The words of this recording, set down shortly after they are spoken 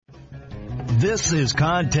This is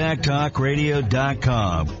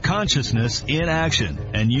ContactTalkRadio.com. Consciousness in action.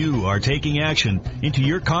 And you are taking action into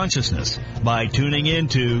your consciousness by tuning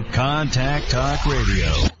into Contact Talk Radio.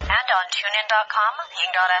 And on TuneIn.com,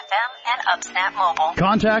 Ping.fm, and UpSnap Mobile.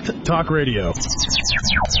 Contact Talk Radio.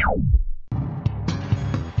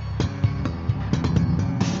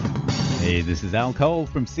 Hey, this is Al Cole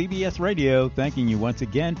from CBS Radio, thanking you once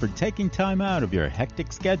again for taking time out of your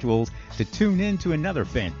hectic schedules to tune in to another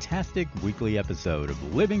fantastic weekly episode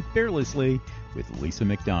of Living Fearlessly with Lisa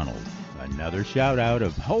McDonald. Another shout out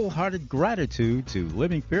of wholehearted gratitude to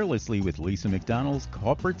Living Fearlessly with Lisa McDonald's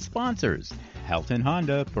corporate sponsors, Helton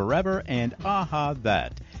Honda, Forever, and Aha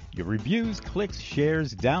That. Your reviews, clicks,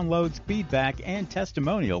 shares, downloads, feedback, and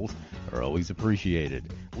testimonials are always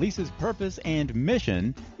appreciated. Lisa's purpose and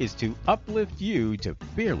mission is to uplift you to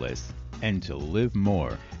fearless and to live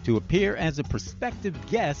more. To appear as a prospective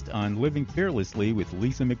guest on Living Fearlessly with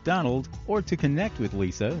Lisa McDonald, or to connect with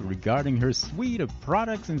Lisa regarding her suite of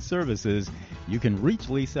products and services, you can reach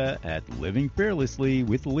Lisa at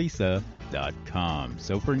livingfearlesslywithlisa.com.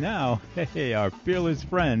 So for now, hey, our fearless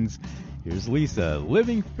friends, here's Lisa,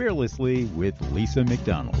 Living Fearlessly with Lisa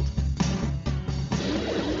McDonald.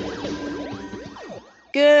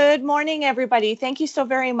 Good morning, everybody. Thank you so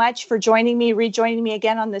very much for rejoining me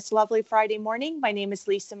again on this lovely Friday morning. My name is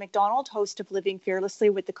Lisa McDonald, host of Living Fearlessly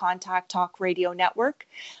with the Contact Talk Radio Network.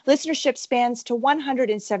 Listenership spans to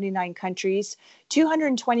 179 countries,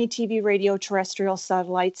 220 TV, radio, terrestrial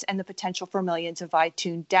satellites, and the potential for millions of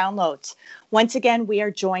iTunes downloads. Once again, we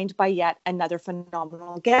are joined by yet another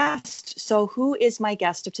phenomenal guest. So who is my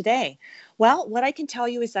guest of today? Well, what I can tell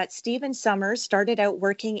you is that Stephen Summers started out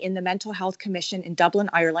working in the Mental Health Commission in Dublin,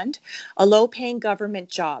 Ireland, a low-paying government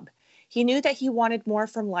job. He knew that he wanted more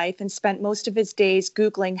from life and spent most of his days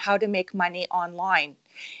Googling how to make money online.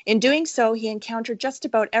 In doing so, he encountered just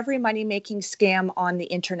about every money-making scam on the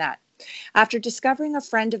internet. After discovering a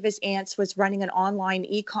friend of his aunt's was running an online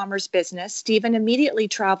e-commerce business, Stephen immediately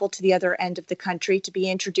traveled to the other end of the country to be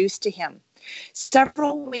introduced to him.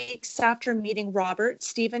 Several weeks after meeting Robert,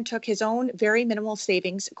 Stephen took his own very minimal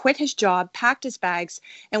savings, quit his job, packed his bags,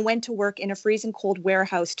 and went to work in a freezing cold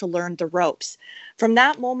warehouse to learn the ropes. From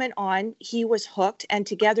that moment on, he was hooked, and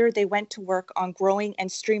together they went to work on growing and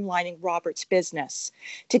streamlining Robert's business.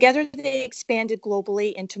 Together, they expanded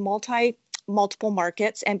globally into multiple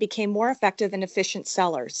markets and became more effective and efficient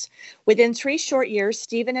sellers. Within 3 short years,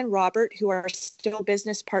 Stephen and Robert, who are still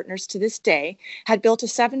business partners to this day, had built a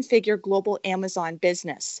 7-figure global Amazon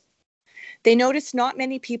business. They noticed not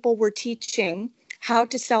many people were teaching how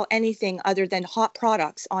to sell anything other than hot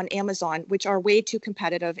products on Amazon, which are way too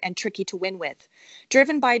competitive and tricky to win with.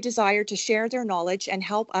 Driven by a desire to share their knowledge and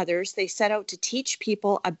help others, they set out to teach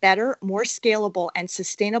people a better, more scalable, and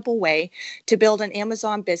sustainable way to build an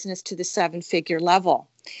Amazon business to the 7-figure level.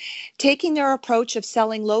 Taking their approach of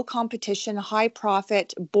selling low competition, high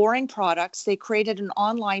profit, boring products, they created an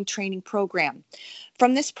online training program.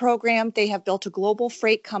 From this program, they have built a global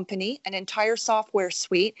freight company, an entire software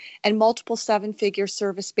suite, and multiple 7-figure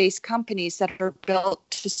service-based companies that are built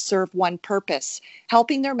to serve one purpose,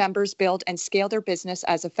 helping their members build and scale their business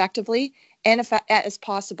as effectively and as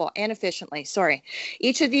possible and efficiently.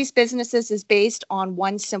 Each of these businesses is based on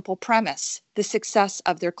one simple premise: the success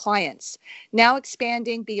of their clients. Now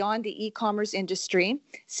expanding beyond the e-commerce industry,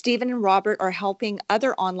 Stephen and Robert are helping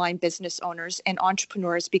other online business owners and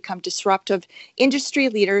entrepreneurs become disruptive industry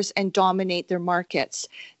leaders and dominate their markets.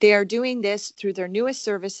 They are doing this through their newest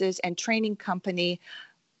services and training company,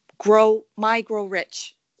 Grow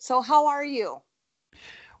Rich. So how are you?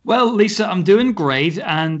 Well, Lisa, I'm doing great,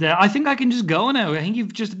 and I think I can just go now. I think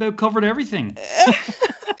you've just about covered everything.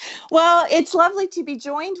 Well, it's lovely to be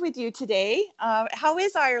joined with you today. How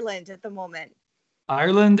is Ireland at the moment?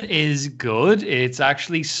 Ireland is good. It's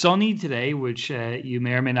actually sunny today, which you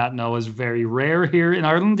may or may not know is very rare here in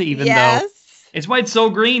Ireland, even though it's why it's so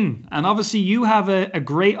green. And obviously you have a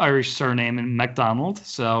great Irish surname in McDonald,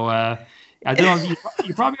 so... I don't know if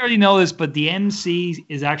you probably already know this, but the MC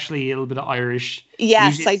is actually a little bit of Irish.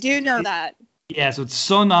 Yes, I do know that. Yeah, so it's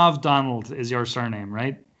son of Donald is your surname,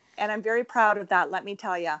 right? And I'm very proud of that, let me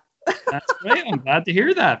tell you. That's great. I'm glad to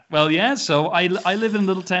hear that. Well, yeah, so I live in a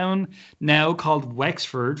little town now called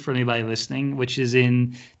Wexford, for anybody listening, which is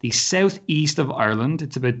in the southeast of Ireland.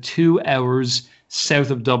 It's about 2 hours south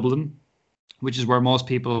of Dublin, which is where most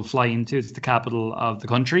people fly into. It's the capital of the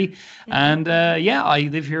country. Mm-hmm. And I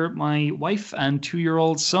live here with my wife and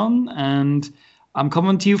 2-year-old son, and I'm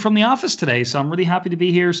coming to you from the office today. So I'm really happy to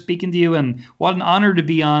be here speaking to you, and what an honor to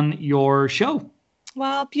be on your show.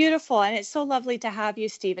 Well, beautiful. And it's so lovely to have you,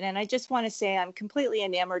 Stephen. And I just want to say I'm completely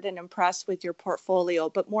enamored and impressed with your portfolio.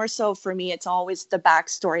 But more so for me, it's always the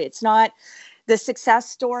backstory. It's not the success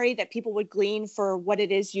story that people would glean for what it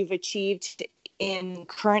is you've achieved in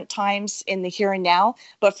current times in the here and now.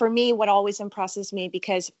 But for me, what always impresses me,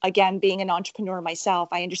 because again, being an entrepreneur myself,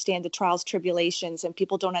 I understand the trials, tribulations, and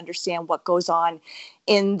people don't understand what goes on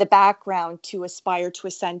in the background to aspire to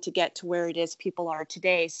ascend to get to where it is people are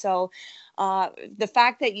today. So the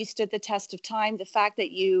fact that you stood the test of time, the fact that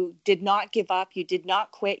you did not give up, you did not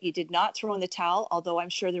quit, you did not throw in the towel, although I'm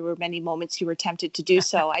sure there were many moments you were tempted to do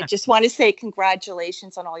so. I just want to say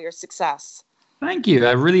congratulations on all your success. Thank you.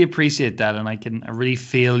 I really appreciate that. And I really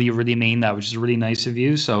feel you really mean that, which is really nice of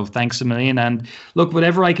you. So thanks a million. And look,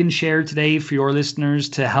 whatever I can share today for your listeners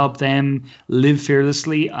to help them live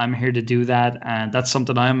fearlessly, I'm here to do that. And that's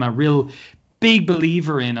something I'm a real big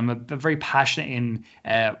believer in. I'm a very passionate in,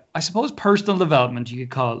 I suppose, personal development, you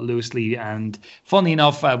could call it loosely. And funny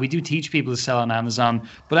enough, we do teach people to sell on Amazon,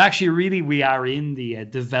 but actually really we are in the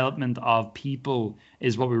development of people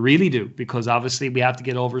is what we really do, because obviously we have to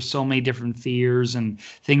get over so many different fears and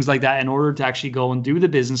things like that in order to actually go and do the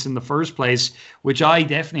business in the first place, which I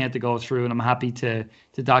definitely had to go through, and I'm happy to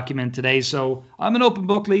document today. So I'm an open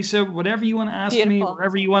book, Lisa. Whatever you want to ask me,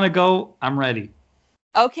 wherever you want to go, I'm ready.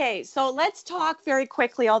 Okay, so let's talk very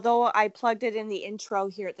quickly, although I plugged it in the intro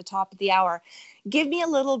here at the top of the hour. Give me a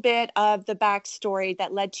little bit of the backstory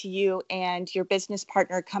that led to you and your business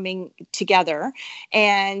partner coming together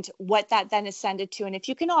and what that then ascended to. And if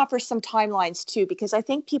you can offer some timelines too, because I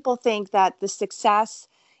think people think that the success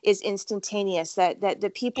is instantaneous, that the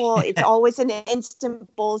people, it's always an instant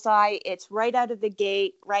bullseye. It's right out of the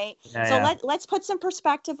gate, right? Let's put some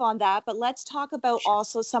perspective on that, but let's talk about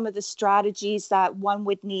also some of the strategies that one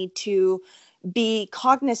would need to be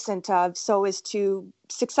cognizant of so as to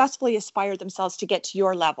successfully aspire themselves to get to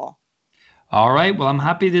your level. All right. Well, I'm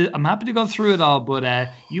happy to go through it all, but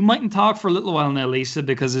you mightn't talk for a little while now, Lisa,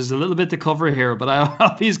 because there's a little bit to cover here, but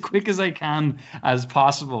I'll be as quick as I can as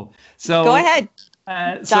possible. So go ahead.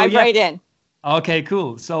 Dive right in. Okay,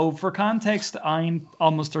 cool. So for context, I'm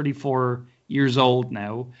almost 34 years old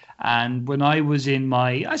now. And when I was in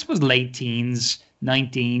my, I suppose, late teens,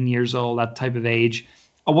 19 years old, that type of age,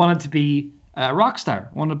 I wanted to be a rock star.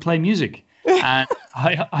 I wanted to play music. And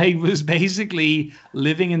I was basically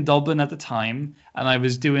living in Dublin at the time, and I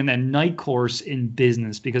was doing a night course in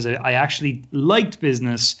business because I actually liked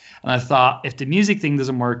business. And I thought, if the music thing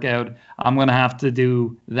doesn't work out, I'm going to have to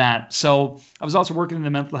do that. So I was also working in the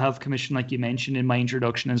Mental Health Commission, like you mentioned in my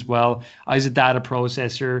introduction as well. I was a data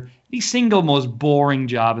processor, the single most boring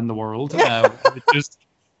job in the world. Just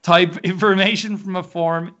type information from a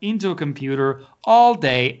form into a computer all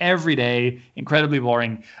day, every day. Incredibly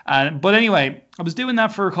boring. But anyway, I was doing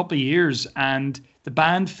that for a couple of years, and the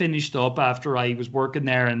band finished up after I was working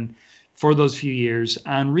there and for those few years.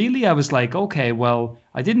 And really, I was like, okay, well,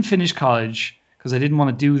 I didn't finish college because I didn't want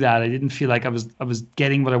to do that. I didn't feel like I was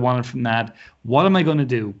getting what I wanted from that. What am I going to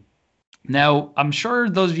do? Now, I'm sure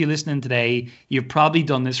those of you listening today, you've probably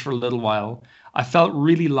done this for a little while. I felt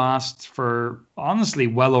really lost for, honestly,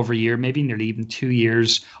 well over a year, maybe nearly even 2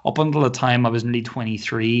 years, up until the time I was nearly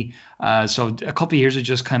 23. So a couple of years of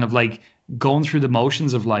just kind of like going through the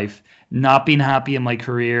motions of life, not being happy in my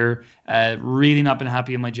career, really not being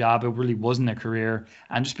happy in my job. It really wasn't a career.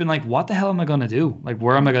 And just been like, what the hell am I going to do? Like,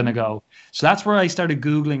 where am I going to go? So that's where I started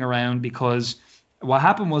Googling around, because what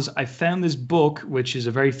happened was I found this book, which is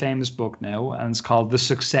a very famous book now, and it's called The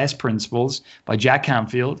Success Principles by Jack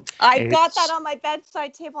Canfield. I've got that on my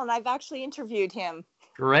bedside table, and I've actually interviewed him.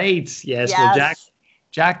 Great. Yes. Well,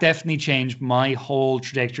 Jack definitely changed my whole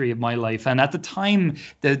trajectory of my life. And at the time,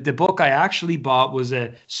 the book I actually bought was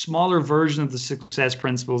a smaller version of the Success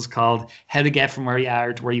Principles called How to Get From Where You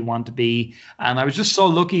Are to Where You Want to Be. And I was just so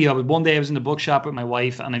lucky. One day I was in the bookshop with my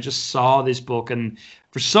wife, and I just saw this book, and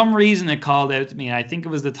for some reason it called out to me. I think it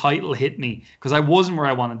was the title hit me because I wasn't where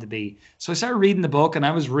I wanted to be. So I started reading the book, and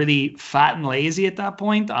I was really fat and lazy at that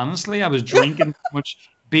point. Honestly, I was drinking too much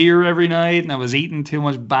beer every night, and I was eating too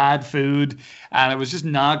much bad food, and it was just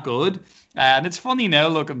not good. And it's funny now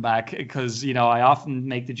looking back, because, you know, I often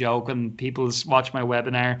make the joke when people watch my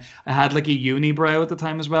webinar, I had like a unibrow at the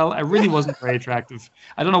time as well. I really wasn't very attractive.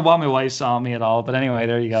 I don't know what my wife saw me at all, but anyway,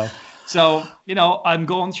 there you go. So, you know, I'm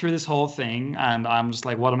going through this whole thing, and I'm just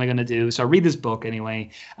like, what am I going to do? So I read this book anyway,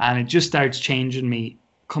 and it just starts changing me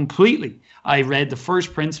completely. I read the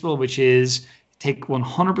first principle, which is take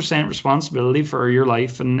 100% responsibility for your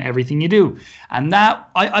life and everything you do. And that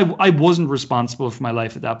I wasn't responsible for my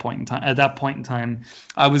life at that point in time. At that point in time,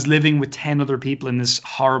 I was living with 10 other people in this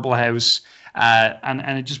horrible house, and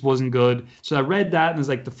it just wasn't good. So I read that and was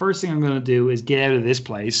like, the first thing I'm going to do is get out of this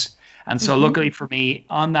place. And so luckily for me,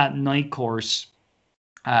 on that night course,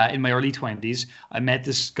 in my early 20s, I met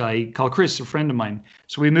this guy called Chris, a friend of mine.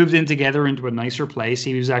 So we moved in together into a nicer place.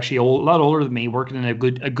 He was actually a lot older than me, working in a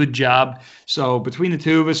good job. So between the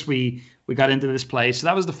two of us, we got into this place. So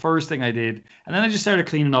that was the first thing I did. And then I just started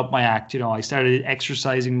cleaning up my act. I started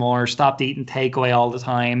exercising more, stopped eating takeaway all the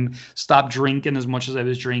time, stopped drinking as much as I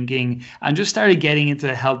was drinking, and just started getting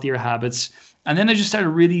into healthier habits. And then I just started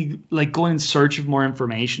really like going in search of more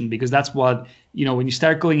information, because that's what, when you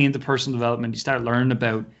start going into personal development, you start learning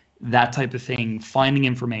about that type of thing, finding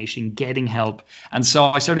information, getting help. And so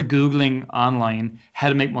I started Googling online how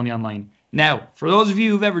to make money online. Now, for those of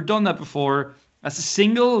you who've ever done that before, that's the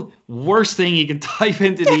single worst thing you can type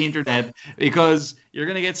into the internet, because you're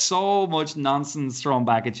going to get so much nonsense thrown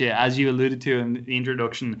back at you, as you alluded to in the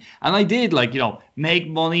introduction. And I did, make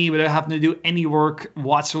money without having to do any work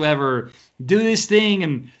whatsoever. Do this thing,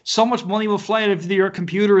 and so much money will fly out of your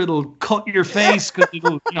computer, it'll cut your face, because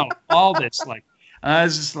it'll, all this. And I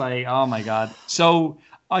was just like, oh my God. So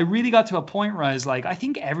I really got to a point where I was like, I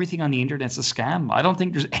think everything on the internet's a scam. I don't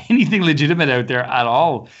think there's anything legitimate out there at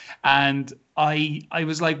all. And I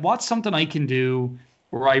was like, what's something I can do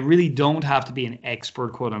where I really don't have to be an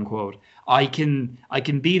expert, quote unquote. I can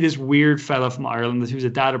be this weird fella from Ireland who's a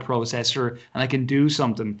data processor, and I can do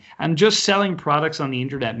something. And just selling products on the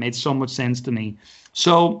internet made so much sense to me.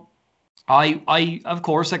 So I of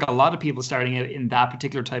course, like a lot of people starting out in that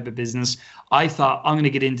particular type of business, I thought, I'm going to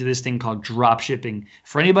get into this thing called drop shipping.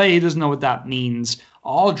 For anybody who doesn't know what that means,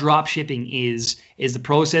 all drop shipping is the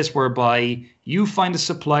process whereby you find a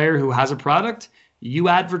supplier who has a product, you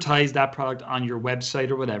advertise that product on your website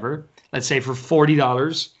or whatever. Let's say for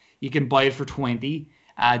 $40, you can buy it for $20,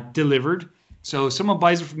 delivered. So someone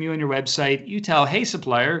buys it from you on your website. You tell, hey,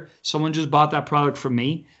 supplier, someone just bought that product from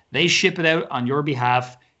me. They ship it out on your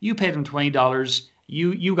behalf. You paid them $20.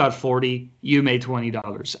 You got $40. You made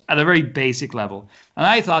 $20 at a very basic level. And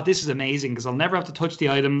I thought, this is amazing, because I'll never have to touch the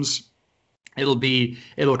items.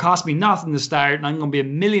 It'll cost me nothing to start, and I'm going to be a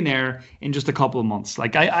millionaire in just a couple of months.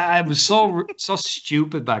 Like I was so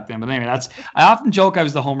stupid back then. But anyway, I often joke I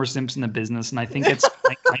was the Homer Simpson of business, and I think it's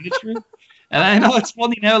kind of true. And I know it's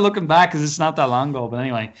funny now looking back, because it's not that long ago. But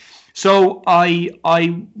anyway, so I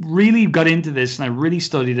really got into this, and I really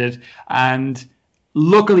studied it. And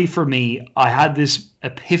luckily for me, I had this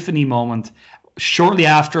epiphany moment shortly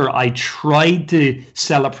after I tried to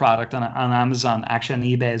sell a product on Amazon, actually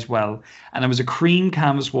on eBay as well. And it was a cream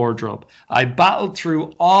canvas wardrobe. I battled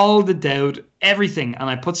through all the doubt, everything, and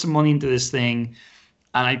I put some money into this thing,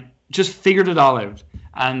 and I just figured it all out.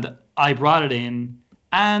 And I brought it in,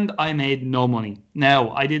 and I made no money.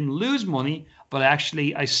 Now, I didn't lose money, but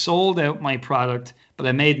actually I sold out my product, but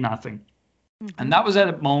I made nothing. Mm-hmm. And that was at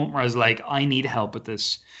a moment where I was like, I need help with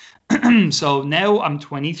this. So now I'm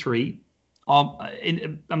 23.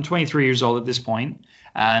 I'm 23 years old at this point,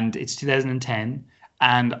 and it's 2010.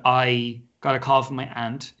 And I got a call from my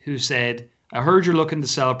aunt who said, I heard you're looking to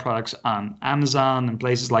sell products on Amazon and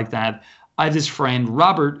places like that. I have this friend,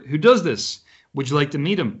 Robert, who does this. Would you like to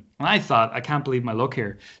meet him? And I thought, I can't believe my luck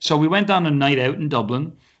here. So we went on a night out in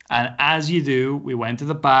Dublin. And as you do, we went to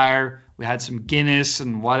the bar. We had some Guinness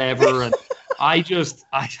and whatever. And I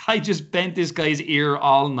just bent this guy's ear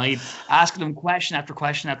all night, asking him question after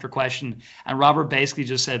question after question. And Robert basically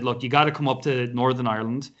just said, look, you got to come up to Northern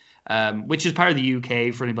Ireland, which is part of the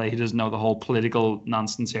UK, for anybody who doesn't know the whole political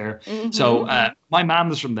nonsense here. Mm-hmm. So my mom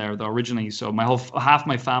was from there, though, originally. So half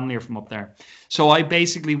my family are from up there. So I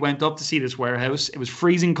basically went up to see this warehouse. It was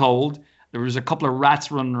freezing cold. There was a couple of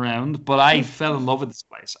rats running around, but I fell in love with this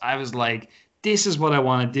place. I was like, this is what I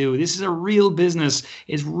want to do. This is a real business.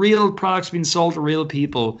 It's real products being sold to real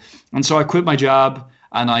people. And so I quit my job,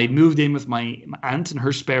 and I moved in with my aunt in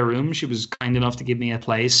her spare room. She was kind enough to give me a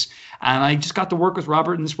place. And I just got to work with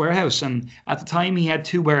Robert in this warehouse. And at the time, he had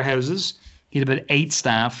 2 warehouses. He had about 8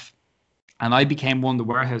 staff. And I became one of the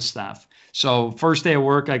warehouse staff. So first day of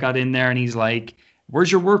work, I got in there, and he's like,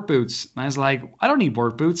 where's your work boots? And I was like, I don't need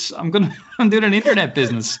work boots. I'm doing an internet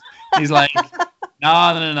business. And he's like,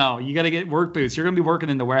 no. You got to get work boots. You're going to be working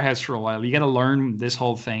in the warehouse for a while. You got to learn this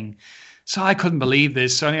whole thing. So I couldn't believe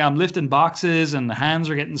this. So anyway, I'm lifting boxes, and the hands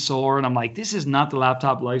are getting sore. And I'm like, this is not the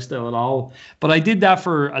laptop lifestyle at all. But I did that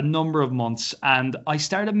for a number of months. And I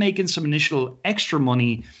started making some initial extra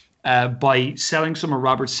money by selling some of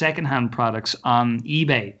Robert's secondhand products on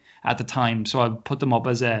eBay. at the time. So I would put them up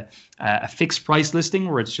as a fixed price listing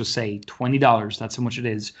where it's just say $20. That's how much it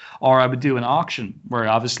is. Or I would do an auction where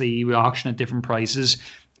obviously you would auction at different prices.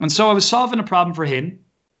 And so I was solving a problem for him.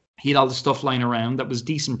 He had all the stuff lying around that was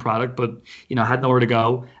decent product, but, you know, had nowhere to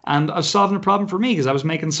go. And I was solving a problem for me because I was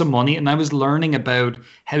making some money and I was learning about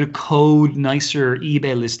how to code nicer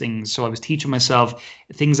eBay listings. So I was teaching myself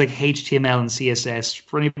things like HTML and CSS.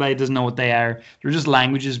 For anybody who doesn't know what they are, they're just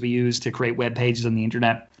languages we use to create web pages on the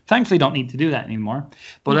internet. Thankfully, don't need to do that anymore.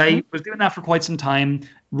 But I was doing that for quite some time,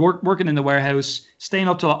 working in the warehouse, staying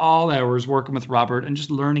up till all hours, working with Robert and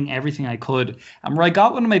just learning everything I could. And where I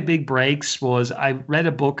got one of my big breaks was I read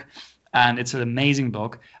a book, and it's an amazing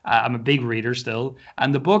book. I'm a big reader still.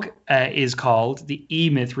 And the book is called The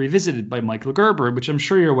E-Myth Revisited by Michael Gerber, which I'm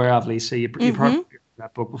sure you're aware of, Lisa. You've heard of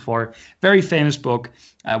that book before. Very famous book,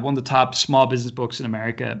 one of the top small business books in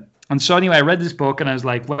America. And so anyway, I read this book and I was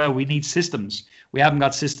like, well, we need systems. We haven't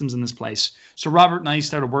got systems in this place. So Robert and I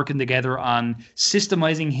started working together on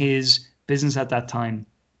systemizing his business at that time.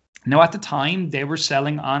 Now, at the time, they were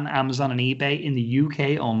selling on Amazon and eBay in the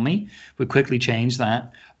UK only. We quickly changed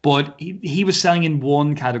that. But he was selling in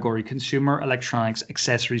one category, consumer electronics,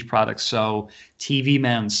 accessories products. So TV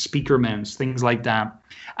mounts, speaker mounts, things like that.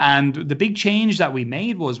 And the big change that we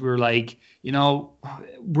made was we were like, you know,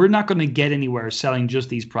 we're not going to get anywhere selling just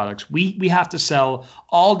these products. We have to sell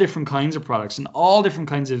all different kinds of products and all different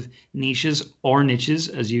kinds of niches or niches,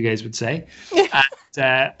 as you guys would say.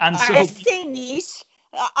 And so I say niche.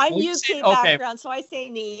 I'm UK background, so I say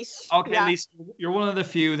niche. Okay, at least you're one of the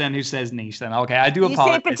few then who says niche then. Okay, I do You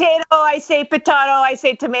apologize. say potato, I say potato, I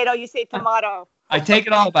say tomato, you say tomato. I take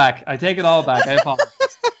it all back. I apologize.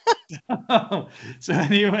 So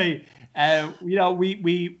anyway, you know,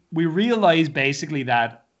 we realized basically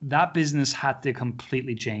that business had to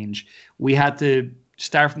completely change. We had to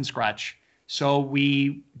start from scratch. So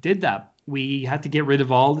we did that. We had to get rid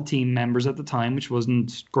of all the team members at the time, which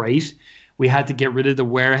wasn't great. We had to get rid of the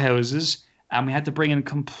warehouses, and we had to bring in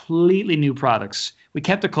completely new products. We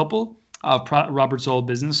kept a couple of Robert's old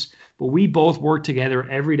business, but we both worked together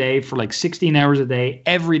every day for like 16 hours a day,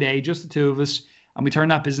 every day, just the two of us. And we turned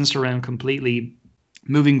that business around completely,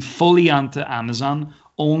 moving fully onto Amazon,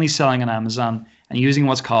 only selling on Amazon, and using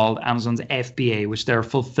what's called Amazon's FBA, which they're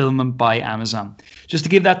fulfillment by Amazon. Just to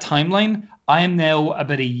give that timeline, I am now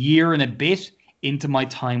about a year and a bit into my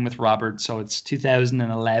time with Robert. So it's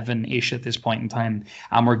 2011-ish at this point in time,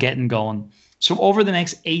 and we're getting going. So over the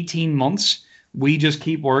next 18 months, we just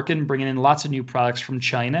keep working, bringing in lots of new products from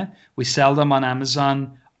China. We sell them on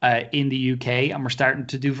Amazon in the UK, and we're starting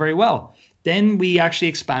to do very well. Then we actually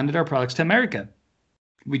expanded our products to America.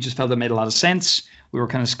 We just felt it made a lot of sense. We were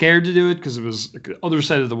kind of scared to do it because it was the other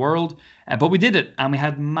side of the world, but we did it, and we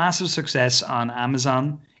had massive success on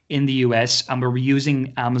Amazon in the US, and we're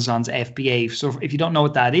using Amazon's FBA. So if you don't know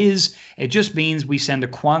what that is, it just means we send a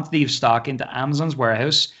quantity of stock into Amazon's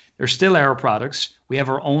warehouse. They're still our products. We have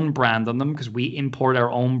our own brand on them because we import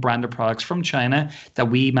our own branded products from China that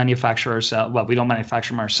we manufacture ourselves. Well, we don't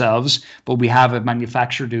manufacture them ourselves, but we have a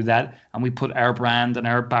manufacturer do that, and we put our brand and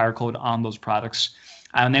our barcode on those products.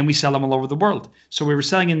 And then we sell them all over the world. So we were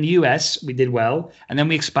selling in the US, we did well, and then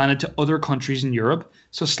we expanded to other countries in Europe.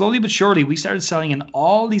 So slowly but surely, we started selling in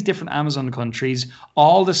all these different Amazon countries,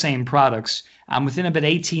 all the same products. And within about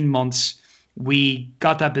 18 months, we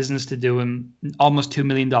got that business to doing almost $2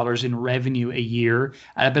 million in revenue a year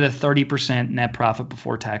at about a 30% net profit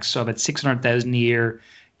before tax. So about $600,000 a year,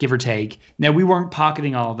 give or take. Now, we weren't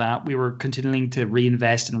pocketing all of that. We were continuing to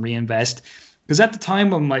reinvest. Because at the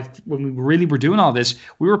time when we really were doing all this,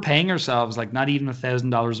 we were paying ourselves like not even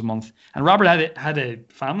 $1,000 a month. And Robert had a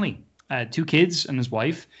family, 2 kids and his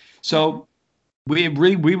wife. So we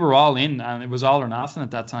were all in, and it was all or nothing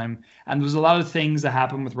at that time. And there was a lot of things that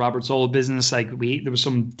happened with Robert's old business. Like there was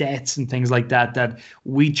some debts and things like that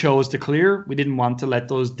we chose to clear. We didn't want to let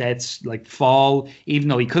those debts like fall, even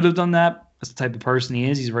though he could have done that. That's the type of person he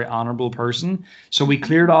is. He's a very honorable person. So we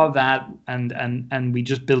cleared all of that, and we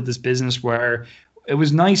just built this business where it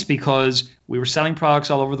was nice because we were selling products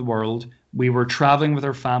all over the world. We were traveling with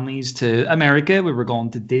our families to America. We were going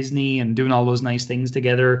to Disney and doing all those nice things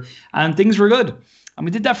together, and things were good. And we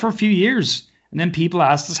did that for a few years. And then people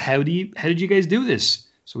asked us, how did you guys do this?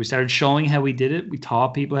 So we started showing how we did it. We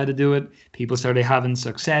taught people how to do it. People started having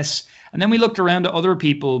success. And then we looked around at other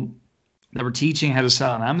people that were teaching how to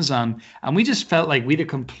sell on Amazon, and we just felt like we had a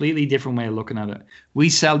completely different way of looking at it. We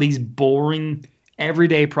sell these boring,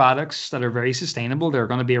 everyday products that are very sustainable. They're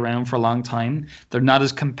going to be around for a long time. They're not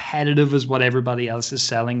as competitive as what everybody else is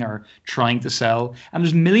selling or trying to sell. And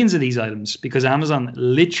there's millions of these items because Amazon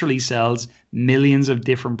literally sells millions of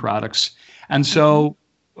different products. And so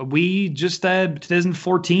we just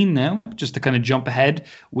 2014 now, just to kind of jump ahead,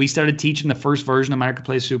 we started teaching the first version of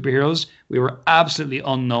Marketplace Superheroes. We were absolutely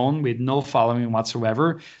unknown. We had no following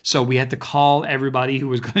whatsoever. So we had to call everybody who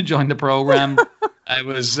was going to join the program. It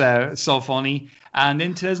was so funny. And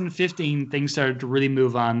in 2015, things started to really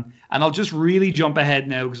move on. And I'll just really jump ahead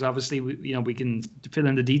now because obviously, we can fill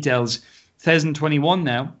in the details. 2021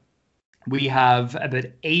 now, we have about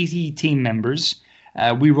 80 team members.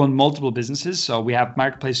 We run multiple businesses. So we have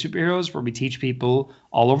Marketplace Superheroes, where we teach people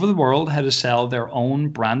all over the world how to sell their own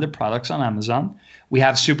branded products on Amazon. We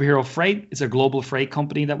have Superhero Freight. It's a global freight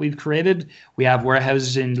company that we've created. We have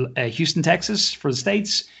warehouses in Houston, Texas for the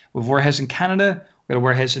States. We have a warehouse in Canada. We have a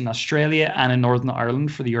warehouse in Australia and in Northern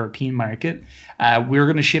Ireland for the European market. We're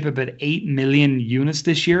going to ship about 8 million units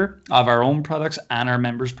this year of our own products and our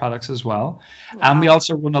members' products as well. Wow. And we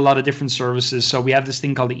also run a lot of different services. So we have this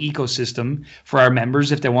thing called the ecosystem for our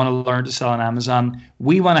members. If they want to learn to sell on Amazon,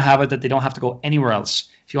 we want to have it that they don't have to go anywhere else.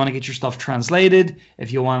 If you want to get your stuff translated,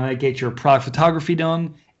 if you want to get your product photography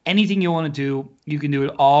done, anything you want to do, you can do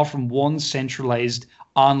it all from one centralized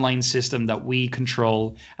online system that we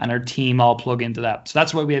control, and our team all plug into that. So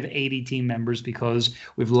that's why we have 80 team members, because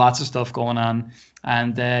we've lots of stuff going on.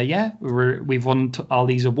 And we've won all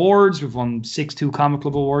these awards. We've won 6 Comic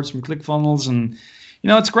Club awards from ClickFunnels, and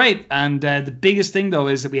it's great. And the biggest thing though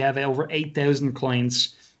is that we have over 8,000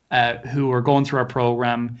 clients who are going through our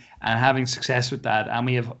program and having success with that. And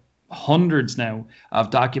we have hundreds now of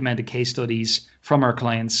documented case studies from our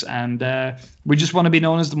clients. And we just want to be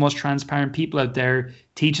known as the most transparent people out there,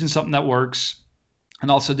 teaching something that works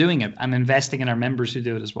and also doing it and investing in our members who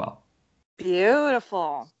do it as well.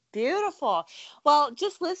 Beautiful. Well,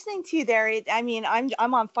 just listening to you there,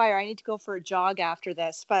 I'm on fire. I need to go for a jog after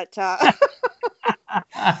this, but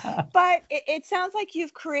but it sounds like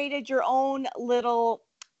you've created your own little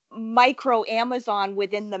micro Amazon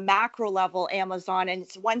within the macro level Amazon, and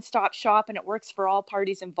it's one-stop shop, and it works for all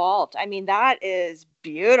parties involved. That is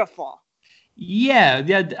beautiful. Yeah,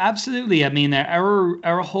 absolutely.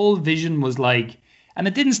 Our whole vision was like, and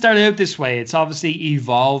it didn't start out this way. It's obviously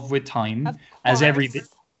evolved with time, as every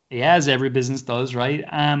business does, right?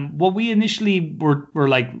 What we initially were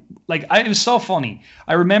like it was so funny.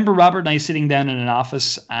 I remember Robert and I sitting down in an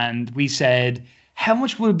office, and we said, how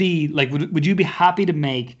much would it be, like, would you be happy to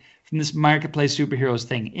make from this Marketplace Superheroes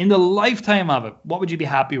thing in the lifetime of it? What would you be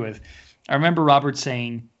happy with? I remember Robert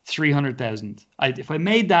saying 300,000. If I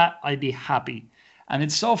made that, I'd be happy. And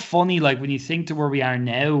it's so funny, like, when you think to where we are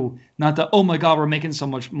now, not that, oh my God, we're making so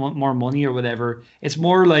much more money or whatever. It's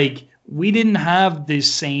more like we didn't have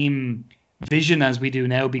this same vision as we do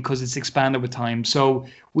now because it's expanded with time. So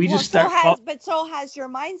we just start. So has your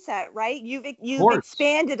mindset, right? You've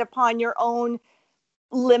expanded upon your own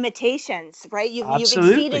limitations, right? You've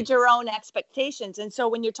exceeded your own expectations. And so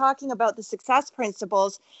when you're talking about the success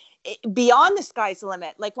principles, beyond the sky's the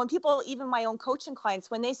limit, like when people, even my own coaching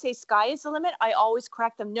clients, when they say sky is the limit, I always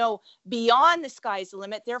correct them, no, beyond the sky's the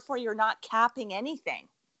limit, therefore you're not capping anything.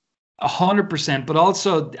 100%, but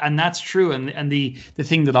also, and that's true. And the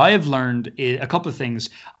thing that I have learned is a couple of things.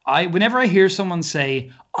 Whenever I hear someone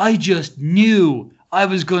say, I just knew I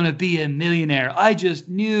was going to be a millionaire, I just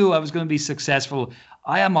knew I was going to be successful,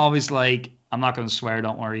 I am always like, I'm not going to swear,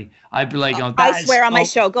 don't worry. I'd be like, I swear on my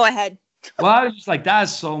show, go ahead. Well, I was just like,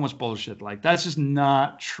 that's so much bullshit. Like, that's just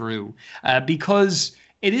not true. Because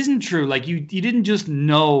it isn't true. Like, you didn't just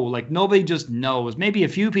know. Like, nobody just knows. Maybe a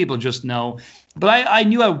few people just know. But I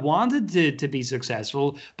knew I wanted to be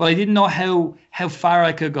successful, but I didn't know how far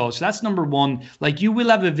I could go. So that's number one. Like, you will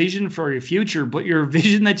have a vision for your future, but your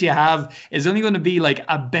vision that you have is only going to be like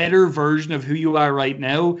a better version of who you are right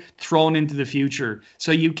now thrown into the future.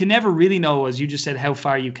 So you can never really know, as you just said, how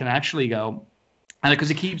far you can actually go. And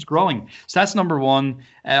because it keeps growing. So that's number one.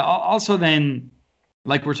 Also then,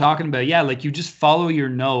 like we're talking about, like you just follow your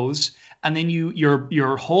nose, and then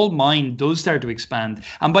your whole mind does start to expand.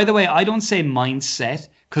 And by the way, I don't say mindset,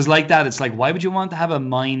 because like that, it's like, why would you want to have a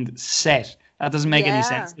mindset? That doesn't make any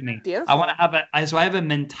sense to me. Beautiful. I want to have I have a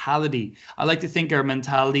mentality. I like to think our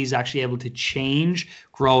mentality is actually able to change,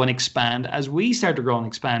 grow, and expand as we start to grow and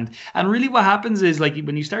expand. And really what happens is, like,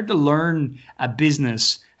 when you start to learn a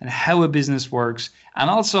business and how a business works, and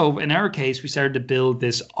also in our case, we started to build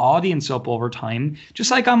this audience up over time, just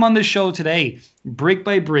like I'm on this show today. Brick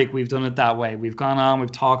by brick, we've done it that way. We've gone on,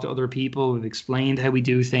 we've talked to other people, we've explained how we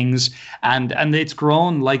do things, and it's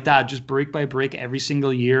grown like that, just brick by brick every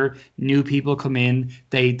single year. New people come in,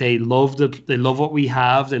 they love what we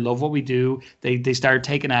have, they love what we do, they start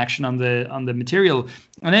taking action on the material.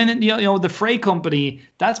 And then, the freight company,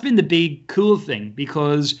 that's been the big cool thing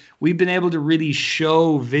because we've been able to really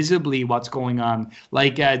show visibly what's going on.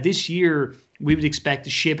 Like this year, we would expect to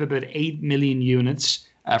ship about 8 million units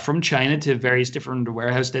from China to various different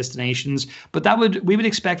warehouse destinations. But we would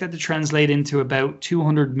expect that to translate into about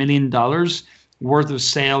 $200 million worth of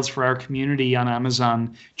sales for our community on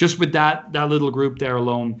Amazon, just with that little group there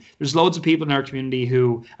alone. There's loads of people in our community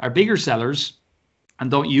who are bigger sellers and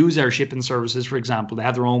don't use our shipping services, for example. They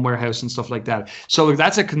have their own warehouse and stuff like that. So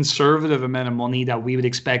that's a conservative amount of money that we would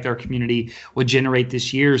expect our community would generate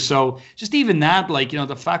this year. So just even that,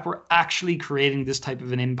 the fact we're actually creating this type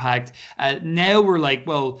of an impact. Now we're like,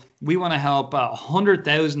 well, we want to help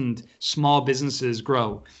 100,000 small businesses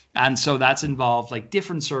grow. And so that's involved like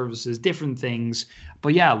different services, different things.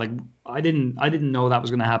 But yeah, like I didn't know that was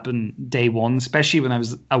going to happen day one, especially when I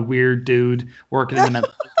was a weird dude working in the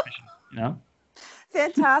mental health commission,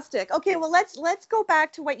 Fantastic. Okay, well, let's go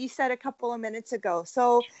back to what you said a couple of minutes ago.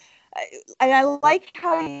 So, and I like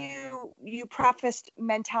how you prefaced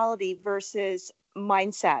mentality versus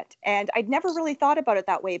mindset. And I'd never really thought about it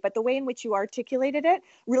that way, but the way in which you articulated it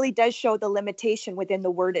really does show the limitation within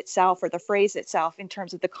the word itself or the phrase itself in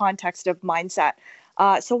terms of the context of mindset.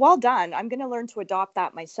 So well done. I'm going to learn to adopt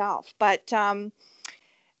that myself. But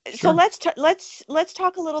so let's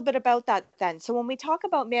talk a little bit about that then. So when we talk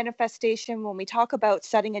about manifestation, when we talk about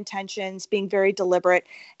setting intentions, being very deliberate,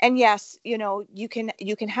 and yes, you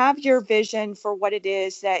can have your vision for what it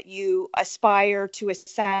is that you aspire to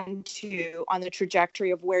ascend to on the trajectory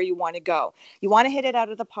of where you want to go. You want to hit it out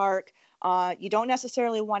of the park. You don't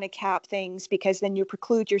necessarily want to cap things because then you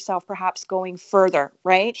preclude yourself perhaps going further,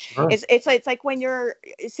 right? Sure. It's like when you're,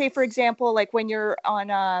 say for example, like when you're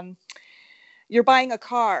on you're buying a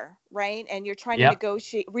car, right? And you're trying to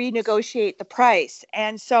renegotiate the price.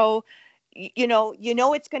 And so, you know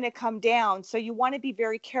it's going to come down. So you want to be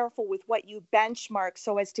very careful with what you benchmark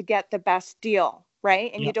so as to get the best deal,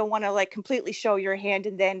 right? And you don't want to like completely show your hand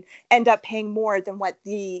and then end up paying more than what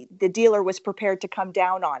the dealer was prepared to come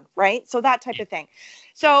down on, right? So that type of thing.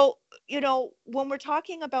 So, when we're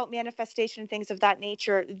talking about manifestation and things of that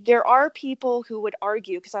nature, there are people who would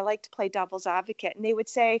argue, because I like to play devil's advocate, and they would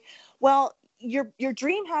say, well, your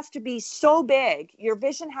dream has to be so big, your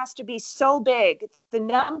vision has to be so big, the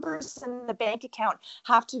numbers in the bank account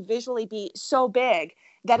have to visually be so big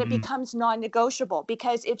that it becomes non-negotiable.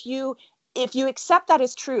 Because if you accept that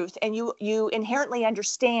as truth and you inherently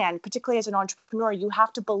understand, particularly as an entrepreneur, you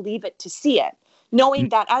have to believe it to see it, knowing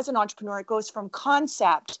that as an entrepreneur, it goes from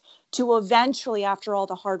concept to eventually, after all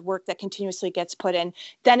the hard work that continuously gets put in,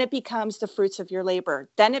 then it becomes the fruits of your labor.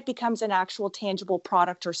 Then it becomes an actual tangible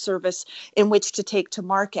product or service in which to take to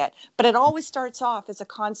market. But it always starts off as a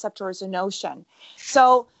concept or as a notion.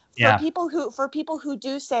 So for people who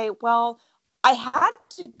do say, well, I had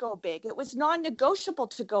to go big. It was non-negotiable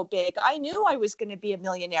to go big. I knew I was going to be a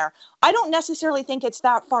millionaire. I don't necessarily think it's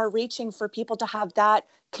that far reaching for people to have that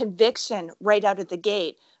conviction right out of the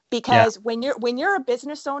gate. Because when you're a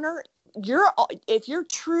business owner, if you're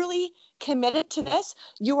truly committed to this,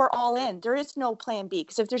 you are all in. There is no plan B.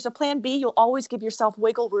 Because if there's a plan B, you'll always give yourself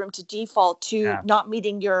wiggle room to default to not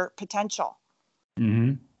meeting your potential.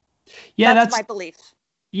 Mm-hmm. Yeah, that's my belief.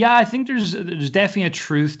 Yeah, I think there's definitely a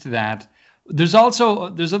truth to that. There's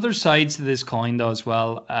other sides to this coin though as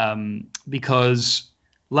well, because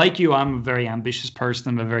like you, I'm a very ambitious person.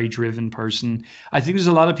 I'm a very driven person. I think there's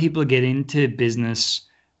a lot of people get into business,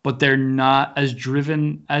 but they're not as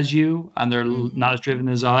driven as you, and they're not as driven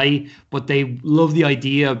as I, but they love the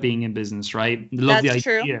idea of being in business, right? They love the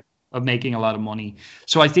idea of making a lot of money.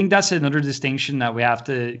 So I think that's another distinction that we have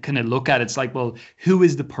to kind of look at. It's like, well, who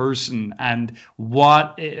is the person and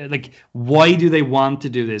why do they want to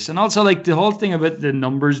do this? And also like the whole thing about the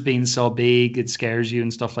numbers being so big, it scares you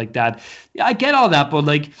and stuff like that. Yeah, I get all that, but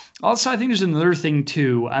like also I think there's another thing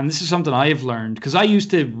too, and this is something I have learned because I used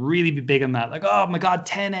to really be big on that, like, oh my God,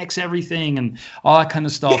 10x everything and all that kind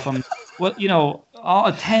of stuff. Well,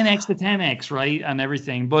 10x to 10x, right? And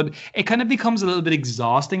everything. But it kind of becomes a little bit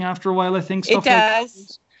exhausting after a while, I think. Stuff it does. Like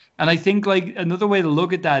that. And I think like another way to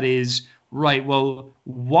look at that is, right, well,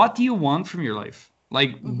 what do you want from your life?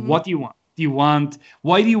 Like, what do you want?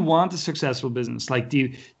 Why do you want a successful business? Like,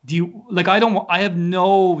 do you like, I have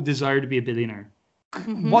no desire to be a billionaire.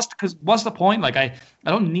 What's the point? Like I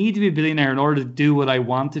don't need to be a billionaire in order to do what I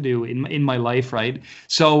want to do in my life, right?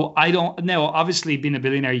 So I don't now. Obviously, being a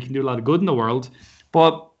billionaire, you can do a lot of good in the world,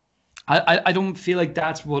 but I don't feel like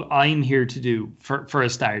that's what I'm here to do for a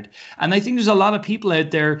start. And I think there's a lot of people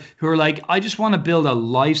out there who are like, I just want to build a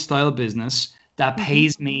lifestyle business that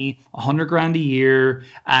pays me 100 grand a year,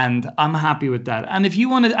 and I'm happy with that. And if you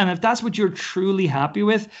want to, and if that's what you're truly happy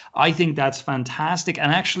with, I think that's fantastic.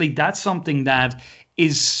 And actually, that's something that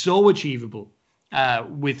is so achievable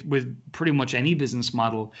with pretty much any business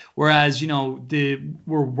model. Whereas, you know,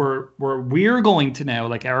 where we're going to now,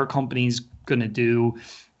 like our company's going to do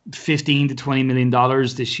 $15 to $20 million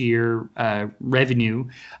this year revenue.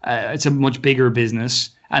 It's a much bigger business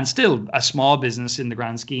and still a small business in the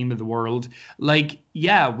grand scheme of the world. Like,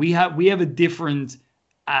 yeah, we have a different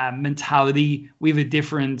mentality. We have a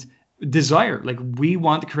different desire. Like, we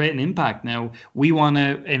want to create an impact now. We want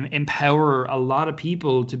to empower a lot of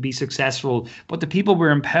people to be successful, but the people we're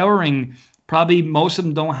empowering, probably most of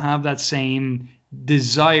them don't have that same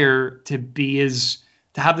desire to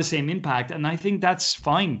have the same impact. And I think that's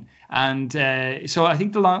fine. And so I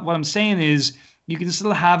think what I'm saying is, you can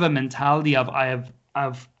still have a mentality of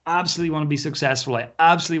I've absolutely want to be successful. I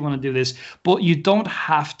absolutely want to do this, but you don't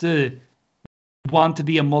have to want to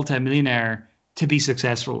be a multimillionaire to be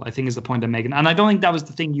successful, I think is the point I'm making. And I don't think that was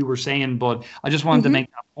the thing you were saying, but I just wanted to make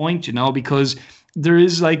that point, you know, because there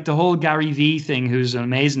is like the whole Gary Vee thing, who's an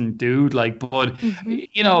amazing dude, like, but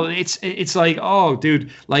you know, it's like, oh, dude,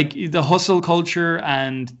 like the hustle culture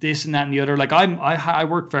and this and that and the other. Like, I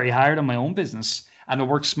work very hard on my own business and I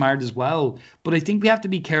work smart as well. But I think we have to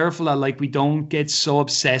be careful that, like, we don't get so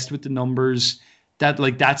obsessed with the numbers that,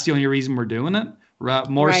 like, that's the only reason we're doing it.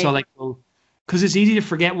 More so, like, well, because it's easy to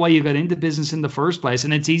forget why you got into business in the first place,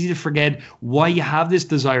 and it's easy to forget why you have this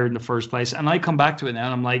desire in the first place. And I come back to it now,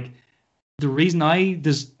 and I'm like, the reason I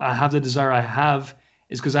have the desire I have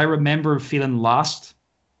is because I remember feeling lost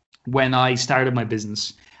when I started my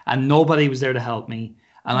business, and nobody was there to help me.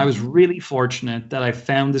 And I was really fortunate that I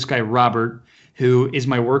found this guy, Robert, who is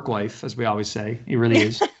my work wife, as we always say. He really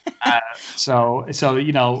is. So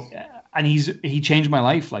you know, and he changed my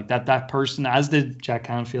life, like that person, as did Jack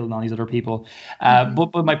Canfield and all these other people.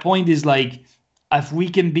 But my point is, like, if we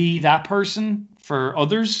can be that person for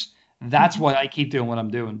others, that's why I keep doing what I'm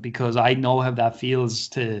doing, because I know how that feels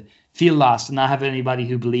to feel lost and not have anybody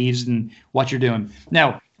who believes in what you're doing.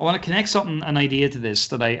 Now, I want to connect an idea to this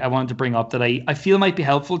that I wanted to bring up that I feel might be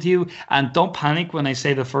helpful to you. And don't panic when I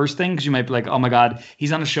say the first thing, because you might be like, oh my God,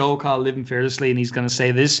 he's on a show called Living Fearlessly and he's going to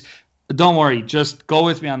say this. Don't worry, just go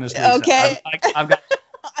with me on this, Lisa. Okay. I've got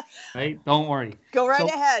right. Don't worry. Go right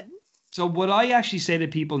ahead. So what I actually say to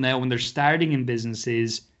people now when they're starting in business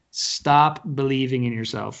is, stop believing in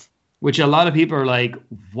yourself. Which a lot of people are like,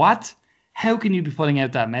 what? How can you be putting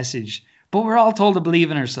out that message? But we're all told to believe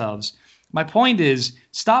in ourselves. My point is,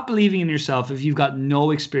 stop believing in yourself if you've got no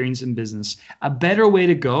experience in business. A better way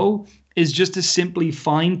to go is just to simply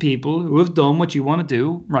find people who have done what you want to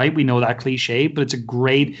do, right? We know that cliche, but it's a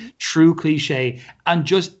great, true cliche, and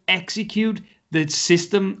just execute the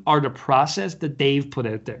system or the process that they've put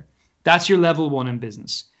out there. That's your level one in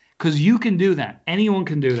business, because you can do that. Anyone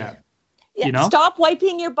can do that. Yeah, you know? Stop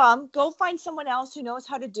wiping your bum. Go find someone else who knows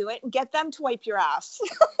how to do it and get them to wipe your ass.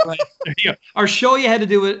 Right. Or show you how to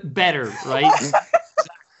do it better, right?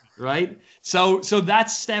 Right. So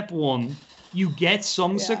that's step one. You get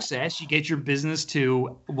some success. You get your business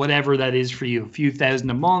to whatever that is for you. A few thousand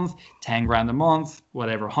a month, 10 grand a month,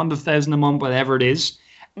 whatever, 100,000 a month, whatever it is.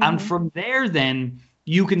 And from there, then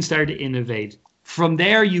you can start to innovate. From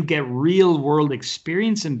there, you get real world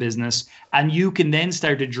experience in business, and you can then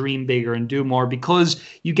start to dream bigger and do more, because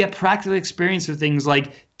you get practical experience with things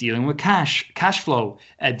like dealing with cash flow,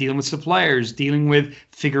 dealing with suppliers, dealing with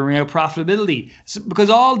figuring out profitability. So, because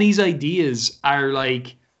all these ideas are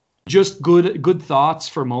like just good thoughts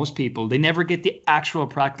for most people. They never get the actual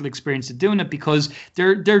practical experience of doing it because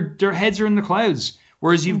their heads are in the clouds.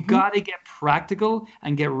 Whereas you've got to get practical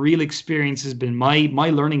and get real experience has been my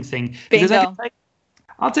learning thing. Because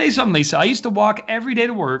I'll tell you something, Lisa. I used to walk every day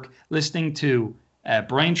to work listening to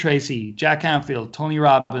Brian Tracy, Jack Canfield, Tony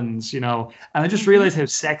Robbins, you know, and I just realized how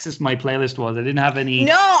sexist my playlist was. I didn't have any.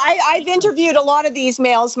 No, I've interviewed a lot of these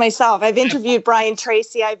males myself. I've interviewed Brian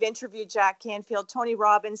Tracy. I've interviewed Jack Canfield, Tony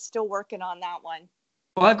Robbins, still working on that one.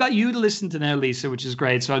 Well, I've got you to listen to now, Lisa, which is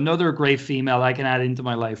great. So another great female I can add into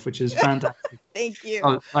my life, which is fantastic. Thank you.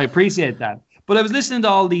 Oh, I appreciate that. But I was listening to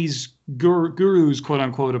all these gurus, quote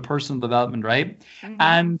unquote, of personal development, right?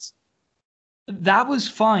 And that was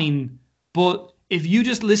fine. But if you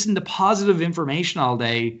just listen to positive information all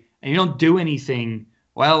day and you don't do anything,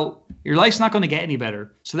 well, your life's not going to get any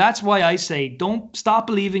better. So that's why I say, don't stop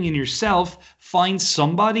believing in yourself. Find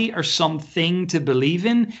somebody or something to believe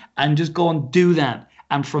in and just go and do that.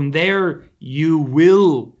 And from there, you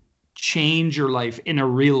will change your life in a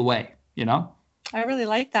real way, you know? I really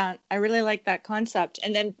like that. I really like that concept.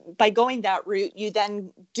 And then by going that route, you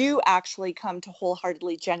then do actually come to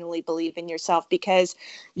wholeheartedly, genuinely believe in yourself because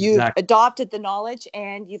you've Exactly. adopted the knowledge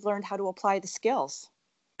and you've learned how to apply the skills.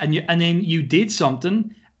 And then you did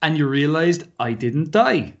something and you realized I didn't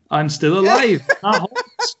die. I'm still alive. Not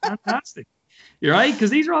hopeless. Fantastic. You're right, because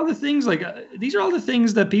these are all the things these are all the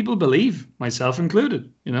things that people believe, myself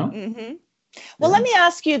included. Mm-hmm. Well, let me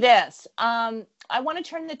ask you this. I want to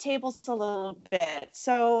turn the tables a little bit.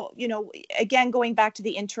 So, again, going back to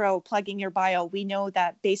the intro, plugging your bio, we know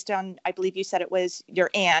that based on, I believe you said it was your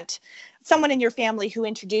aunt, someone in your family who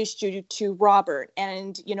introduced you to Robert,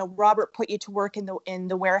 and, Robert put you to work in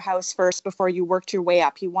the warehouse first before you worked your way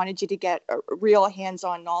up. He wanted you to get a real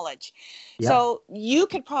hands-on knowledge. Yep. So you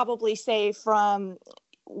could probably say from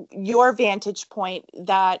your vantage point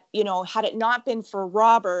that, had it not been for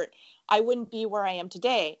Robert, I wouldn't be where I am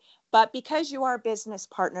today. But because you are business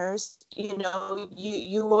partners, you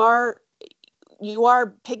are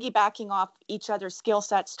piggybacking off each other's skill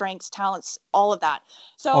sets, strengths, talents, all of that.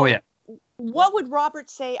 So what would Robert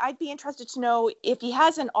say? I'd be interested to know, if he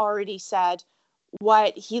hasn't already said,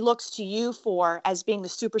 what he looks to you for as being the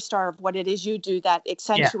superstar of what it is you do that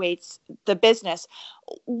accentuates the business.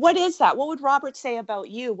 What is that? What would Robert say about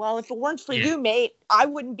you? Well, if it weren't for you, mate, I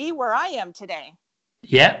wouldn't be where I am today.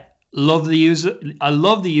 Yeah. I love the use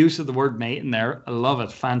of the word mate in there. I love it.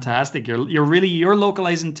 Fantastic. You're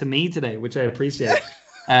localizing to me today, which I appreciate.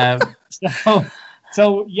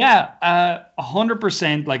 So yeah,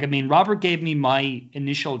 100%. Robert gave me my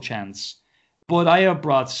initial chance, but I have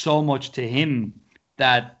brought so much to him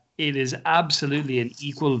that it is absolutely an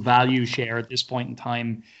equal value share at this point in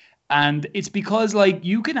time. And it's because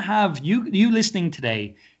you can have you listening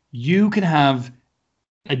today, you can have,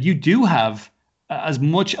 and you do have as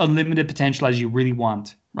much unlimited potential as you really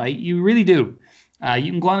want, right? You really do.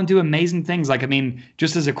 You can go on and do amazing things.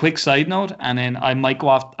 Just as a quick side note, and then I might go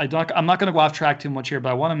off. I'm not going to go off track too much here, but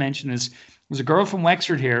I want to mention there's a girl from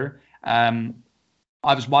Wexford here. I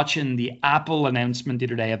was watching the Apple announcement the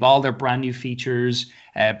other day of all their brand new features,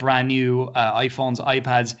 brand new iPhones,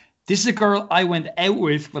 iPads. This is a girl I went out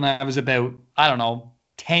with when I was about,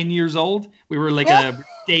 10 years old. We were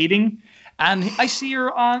dating. And I see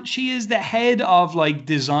her she is the head of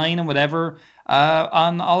design and whatever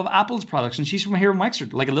on all of Apple's products. And she's from here in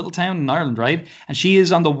Wexford, a little town in Ireland, right? And she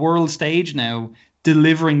is on the world stage now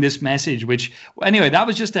delivering this message, which, anyway, that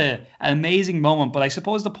was just an amazing moment. But I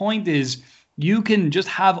suppose the point is you can just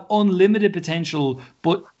have unlimited potential,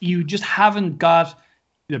 but you just haven't got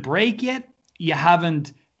the break yet. You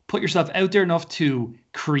haven't put yourself out there enough to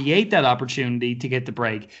create that opportunity to get the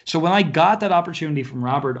break. So when I got that opportunity from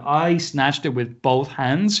Robert, I snatched it with both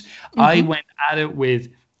hands. Mm-hmm. I went at it with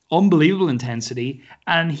unbelievable intensity,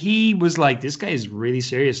 and he was like, this guy is really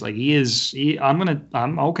serious.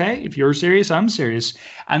 I'm okay. If you're serious, I'm serious.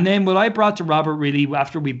 And then what I brought to Robert, really,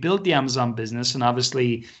 after we built the Amazon business, and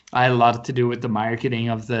obviously I had a lot to do with the marketing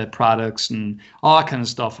of the products and all that kind of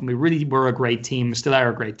stuff, and we really were a great team, still are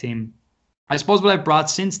a great team. I suppose what I've brought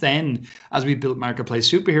since then, as we built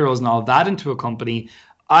Marketplace Superheroes and all of that into a company,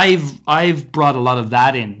 I've brought a lot of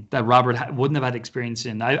that in that Robert wouldn't have had experience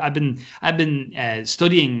in. I've been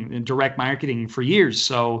studying direct marketing for years,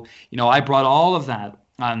 so I brought all of that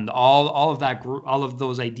and all of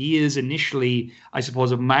those ideas initially, I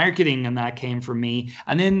suppose, of marketing, and that came from me.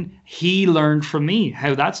 And then he learned from me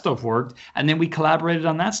how that stuff worked, and then we collaborated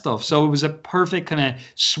on that stuff. So it was a perfect kind of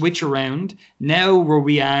switch around. Now where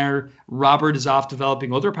we are, Robert is off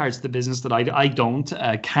developing other parts of the business that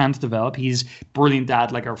I can't develop. He's brilliant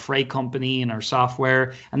at our freight company and our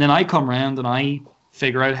software, and then I come around and I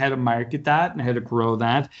figure out how to market that and how to grow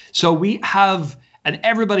that. So we have. And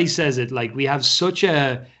everybody says it, we have such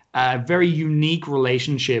a very unique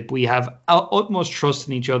relationship. We have utmost trust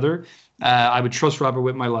in each other. I would trust Robert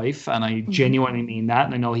with my life, and I genuinely mean that.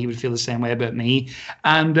 And I know he would feel the same way about me.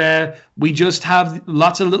 And we just have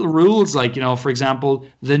lots of little rules, for example,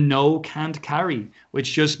 the no can't carry,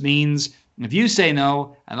 which just means if you say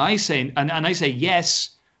no and I say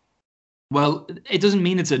yes, well, it doesn't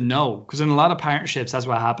mean it's a no, because in a lot of partnerships, that's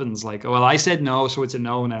what happens. I said no, so it's a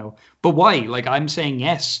no now. But why? I'm saying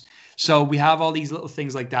yes. So we have all these little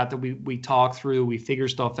things like that we talk through, we figure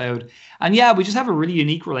stuff out. And yeah, we just have a really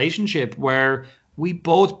unique relationship where we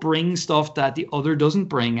both bring stuff that the other doesn't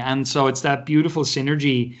bring. And so it's that beautiful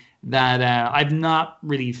synergy that I've not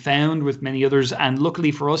really found with many others. And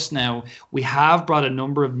luckily for us now, we have brought a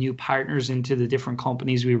number of new partners into the different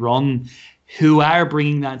companies we run who are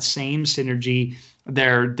bringing that same synergy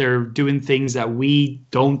They're doing things that we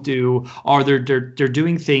don't do, or they're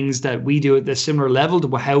doing things that we do at a similar level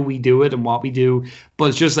to how we do it and what we do. But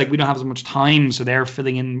it's just like we don't have as much time, so they're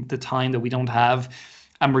filling in the time that we don't have.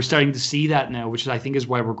 And we're starting to see that now, which I think is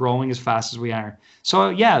why we're growing as fast as we are. So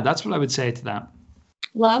yeah, that's what I would say to that.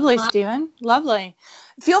 Lovely, Stephen. Lovely.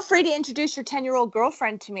 Feel free to introduce your 10-year-old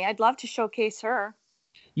girlfriend to me. I'd love to showcase her.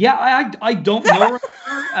 Yeah, I don't know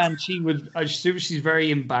her, and I assume she's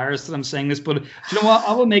very embarrassed that I'm saying this, but you know what?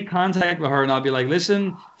 I will make contact with her, and I'll be like,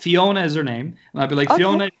 listen, Fiona is her name, and I'll be like, okay.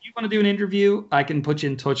 Fiona, if you want to do an interview, I can put you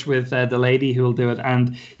in touch with the lady who will do it.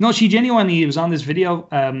 And no, she genuinely was on this video.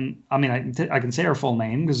 I mean, I can say her full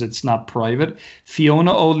name because it's not private.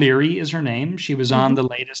 Fiona O'Leary is her name. She was on the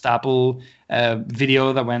latest Apple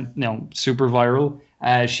video that went, super viral.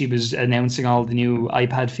 She was announcing all the new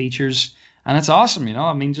iPad features. And it's awesome,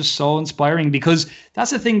 I mean, just so inspiring, because that's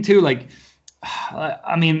the thing too. Like,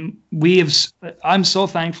 I mean, I'm so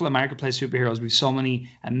thankful at Marketplace Superheroes. We have so many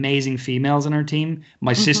amazing females in our team,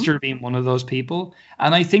 my sister being one of those people.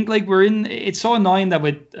 And I think like it's so annoying that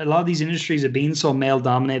with a lot of these industries have been so male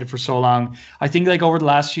dominated for so long. I think like over the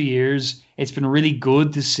last few years, it's been really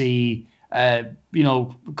good to see,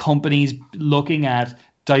 companies looking at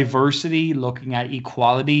diversity, looking at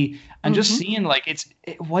equality, and just seeing like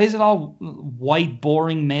why is it all white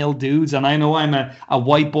boring male dudes? And I know I'm a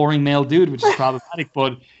white boring male dude, which is problematic,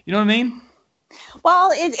 but you know what I mean? Well,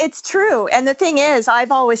 it's true. And the thing is,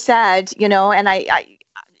 I've always said, and I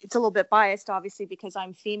it's a little bit biased, obviously, because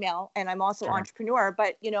I'm female and I'm also entrepreneur,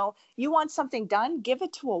 but you want something done, give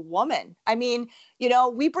it to a woman. I mean,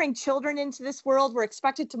 we bring children into this world. We're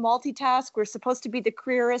expected to multitask. We're supposed to be the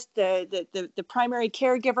careerist, the primary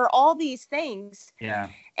caregiver, all these things. Yeah.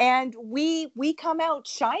 And we come out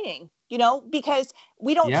shining, because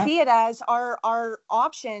we don't see it as our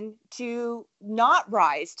option to not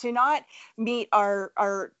rise, to not meet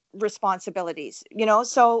our responsibilities,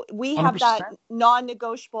 so we have 100%. That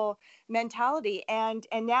non-negotiable mentality, and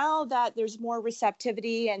now that there's more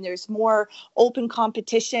receptivity and there's more open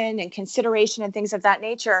competition and consideration and things of that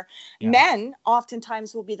nature, men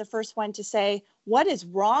oftentimes will be the first one to say, what is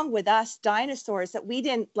wrong with us dinosaurs that we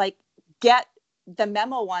didn't get the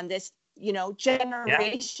memo on this,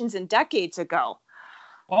 generations and decades ago?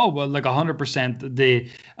 Oh, well, like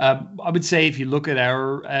 100%. I would say if you look at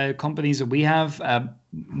our companies that we have,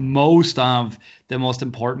 most of the most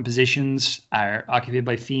important positions are occupied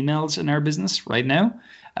by females in our business right now.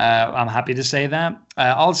 I'm happy to say that.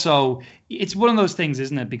 Also, it's one of those things,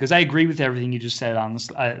 isn't it? Because I agree with everything you just said,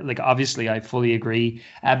 honestly. Obviously, I fully agree.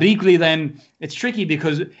 But equally, then, it's tricky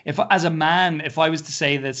because as a man, if I was to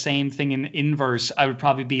say the same thing in inverse, I would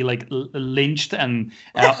probably be lynched and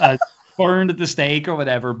burned at the stake or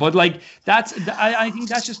whatever. But I think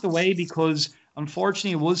that's just the way, because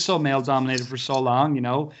unfortunately it was so male dominated for so long,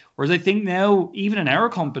 whereas I think now, even in our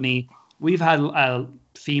company, we've had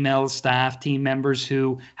female staff team members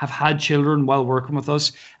who have had children while working with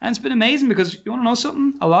us, and it's been amazing, because you want to know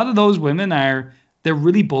something, a lot of those women they're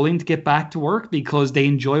really bullying to get back to work because they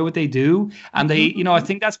enjoy what they do. And they, I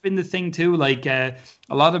think that's been the thing too. A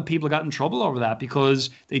lot of people got in trouble over that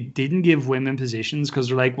because they didn't give women positions because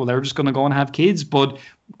they're like, well, they're just going to go and have kids. But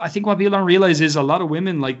I think what people don't realize is a lot of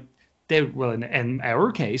women, in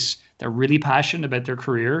our case, they're really passionate about their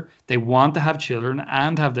career. They want to have children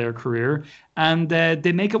and have their career, and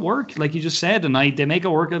they make it work, like you just said. And they make it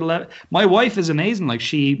work at 11. My wife is amazing.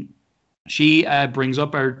 She brings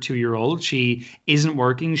up our 2-year-old. She isn't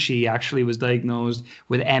working. She actually was diagnosed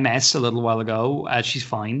with MS a little while ago. She's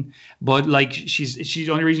fine, but she's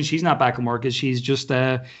the only reason she's not back in work is she's just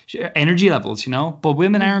energy levels, But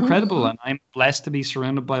women are incredible, and I'm blessed to be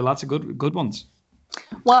surrounded by lots of good ones.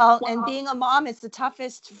 Well, and being a mom is the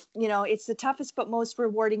toughest, it's the toughest but most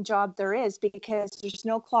rewarding job there is, because there's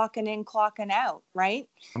no clocking in, clocking out, right?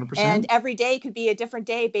 100%. And every day could be a different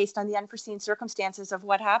day based on the unforeseen circumstances of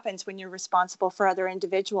what happens when you're responsible for other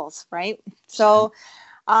individuals, right? So,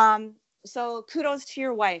 so kudos to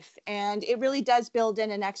your wife. And it really does build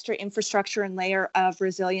in an extra infrastructure and layer of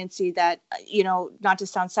resiliency that, not to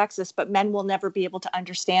sound sexist, but men will never be able to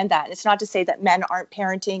understand that. And it's not to say that men aren't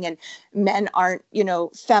parenting and men aren't,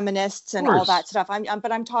 feminists and all that stuff.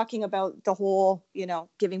 But I'm talking about the whole,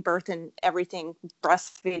 giving birth and everything,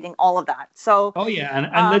 breastfeeding, all of that. So. Oh yeah.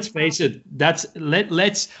 And let's face it,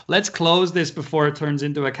 let's close this before it turns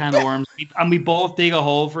into a can of worms, and we both dig a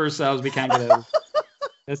hole for ourselves. We can't get out.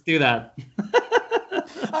 Let's do that.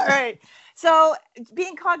 All right. So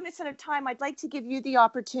being cognizant of time, I'd like to give you the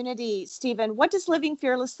opportunity, Stephen. What does living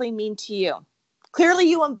fearlessly mean to you? Clearly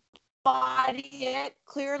you embody it.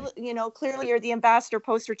 Clearly you're the ambassador,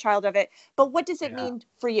 poster child of it. But what does it mean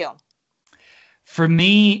for you? For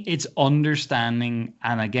me, it's understanding,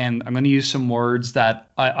 and again, I'm going to use some words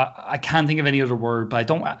that I can't think of any other word, but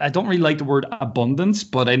I don't really like the word abundance,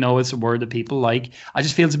 but I know it's a word that people like. I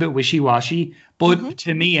just feel it's a bit wishy-washy, but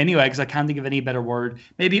to me anyway, because I can't think of any better word.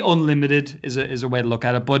 Maybe unlimited is a way to look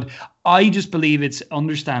at it, but I just believe it's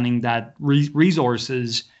understanding that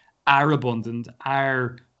resources are abundant,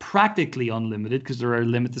 are practically unlimited because there are a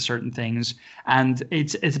limit to certain things, and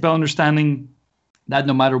it's about understanding that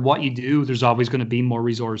no matter what you do, there's always going to be more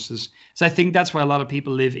resources. So I think that's why a lot of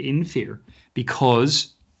people live in fear,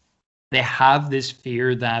 because they have this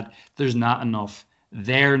fear that there's not enough,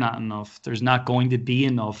 they're not enough, there's not going to be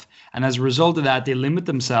enough. And as a result of that, they limit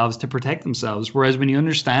themselves to protect themselves. Whereas when you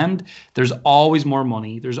understand there's always more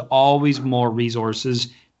money, there's always more resources,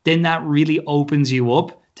 then that really opens you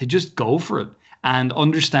up to just go for it. And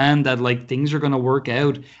understand that like things are going to work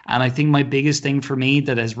out. And I think my biggest thing for me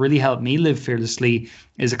that has really helped me live fearlessly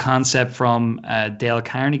is a concept from Dale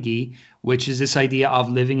Carnegie, which is this idea of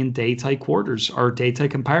living in day-tight quarters or day-tight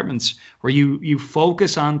compartments, where you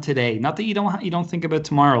focus on today. Not that you don't think about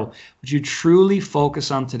tomorrow, but you truly focus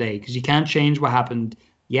on today, because you can't change what happened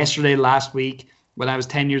yesterday, last week, when I was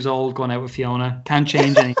 10 years old going out with Fiona. Can't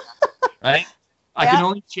change anything, right? I can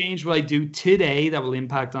only change what I do today that will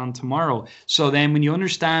impact on tomorrow. So then when you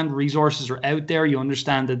understand resources are out there, you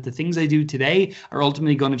understand that the things I do today are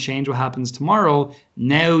ultimately going to change what happens tomorrow.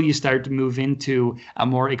 Now you start to move into a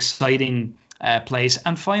more exciting place.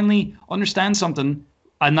 And finally, understand something.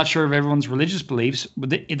 I'm not sure of everyone's religious beliefs,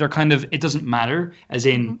 but they're kind of, it doesn't matter, as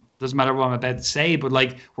in, doesn't matter what I'm about to say, but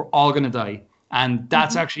like, we're all going to die. And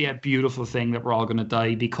that's actually a beautiful thing, that we're all going to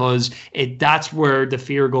die, because that's where the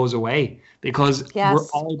fear goes away, because we're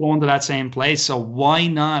all going to that same place. So why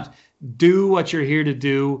not do what you're here to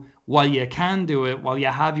do while you can do it, while you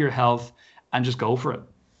have your health, and just go for it?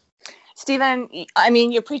 Stephen, I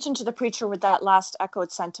mean, you're preaching to the preacher with that last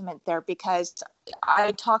echoed sentiment there, because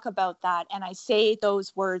I talk about that and I say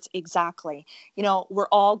those words exactly. You know, we're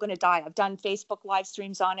all going to die. I've done Facebook live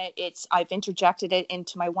streams on it. I've interjected it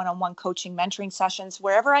into my one-on-one coaching mentoring sessions.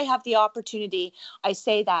 Wherever I have the opportunity, I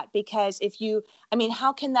say that, because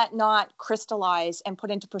how can that not crystallize and put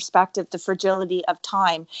into perspective the fragility of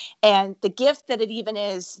time and the gift that it even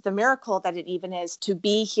is, the miracle that it even is to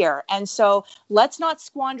be here. And so let's not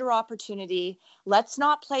squander opportunity. Let's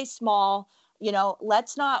not play small. You know,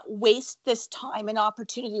 let's not waste this time and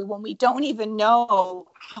opportunity when we don't even know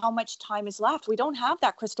how much time is left. We don't have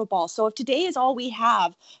that crystal ball. So if today is all we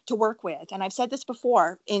have to work with, and I've said this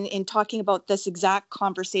before in talking about this exact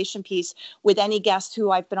conversation piece with any guest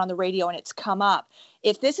who I've been on the radio and it's come up,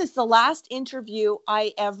 if this is the last interview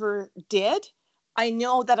I ever did, I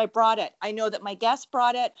know that I brought it. I know that my guest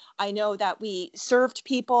brought it. I know that we served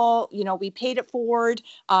people, you know, we paid it forward.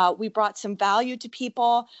 We brought some value to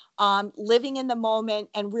people, living in the moment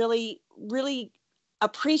and really, really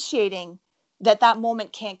appreciating that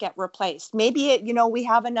moment can't get replaced. Maybe we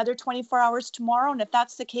have another 24 hours tomorrow. And if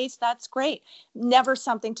that's the case, that's great. Never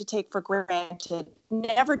something to take for granted.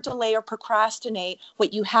 Never delay or procrastinate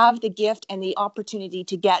what you have the gift and the opportunity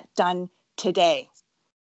to get done today.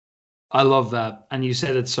 I love that. And you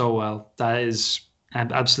said it so well. That is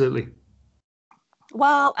absolutely.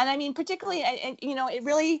 Well, and I mean, particularly, and it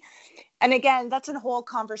really, and again, that's a whole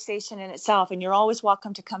conversation in itself. And you're always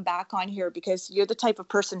welcome to come back on here, because you're the type of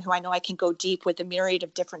person who I know I can go deep with a myriad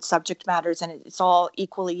of different subject matters, and it's all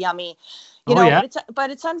equally yummy.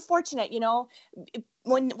 But it's unfortunate,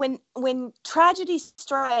 when tragedy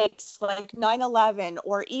strikes like 9/11,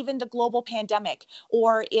 or even the global pandemic,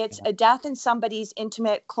 or it's a death in somebody's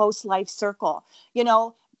intimate, close life circle,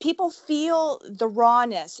 people feel the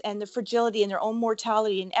rawness and the fragility and their own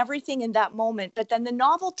mortality and everything in that moment. But then the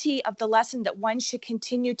novelty of the lesson that one should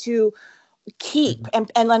continue to keep and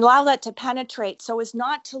allow that to penetrate, so as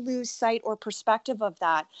not to lose sight or perspective of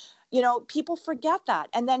that. People forget that.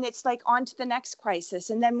 And then it's like on to the next crisis.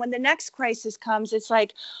 And then when the next crisis comes, it's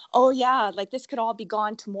like, oh yeah, like this could all be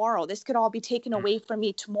gone tomorrow. This could all be taken away from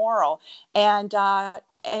me tomorrow. And to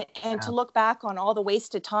look back on all the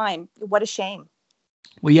wasted time, what a shame.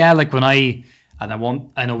 Well, yeah, like I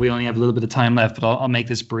know we only have a little bit of time left, but I'll make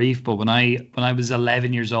this brief. But when I was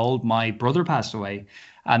 11 years old, my brother passed away.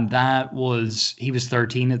 And he was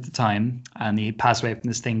 13 at the time, and he passed away from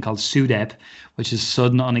this thing called SUDEP, which is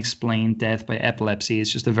sudden unexplained death by epilepsy.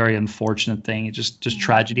 It's just a very unfortunate thing. It's just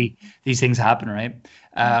tragedy. These things happen, right?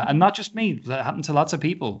 And not just me, that happened to lots of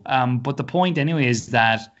people. But the point anyway is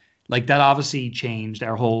that that obviously changed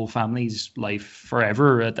our whole family's life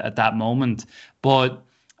forever at that moment. But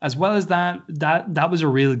as well as that was a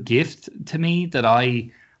real gift to me, that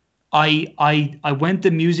I I went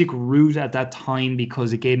the music route at that time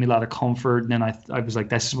because it gave me a lot of comfort. And then I was like,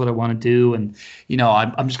 this is what I want to do. And,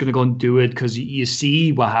 I'm just going to go and do it because you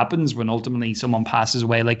see what happens when ultimately someone passes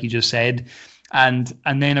away, like you just said. And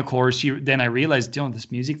then, of course, then I realized, this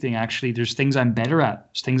music thing, actually, there's things I'm better at.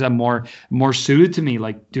 There's things I'm more suited to me,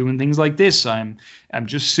 like doing things like this. I'm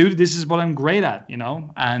just suited. This is what I'm great at,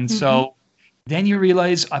 And so then you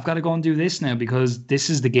realize I've got to go and do this now because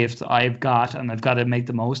this is the gift I've got and I've got to make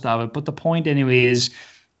the most of it. But the point anyway is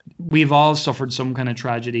we've all suffered some kind of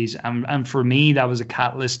tragedies. And for me, that was a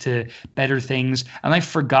catalyst to better things. And I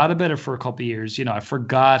forgot about it for a couple of years. I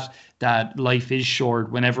forgot that life is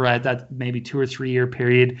short whenever I had that maybe 2 or 3 year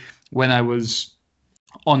period when I was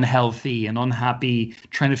unhealthy and unhappy,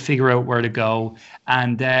 trying to figure out where to go.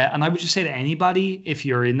 And I would just say to anybody, if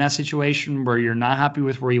you're in that situation where you're not happy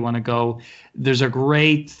with where you want to go, there's a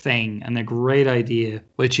great thing and a great idea,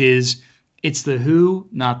 which is it's the who,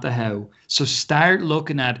 not the how. So start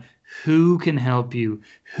looking at who can help you,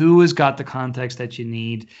 who has got the context that you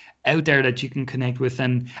need out there that you can connect with.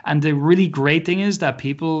 And the really great thing is that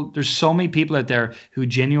there's so many people out there who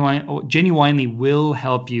genuinely will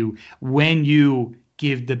help you when you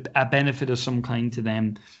give a benefit of some kind to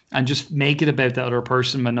them, and just make it about the other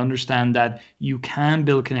person and understand that you can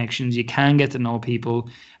build connections, you can get to know people,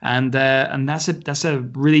 and that's a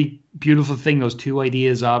really beautiful thing. Those two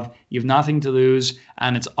ideas of you have nothing to lose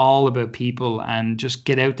and it's all about people, and just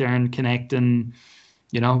get out there and connect and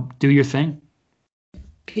do your thing.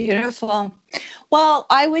 Beautiful. Well,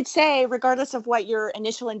 I would say, regardless of what your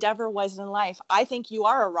initial endeavor was in life, I think you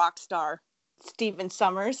are a rock star, Stephen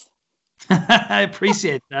Summers. I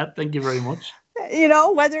appreciate that. Thank you very much.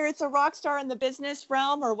 Whether it's a rock star in the business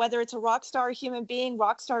realm or whether it's a rock star human being,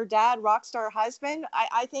 rock star dad, rock star husband,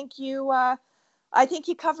 I think you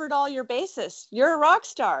covered all your bases. You're a rock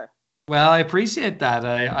star. Well, I appreciate that.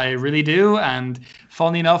 I really do. And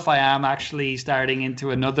funny enough, I am actually starting into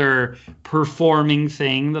another performing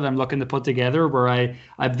thing that I'm looking to put together, where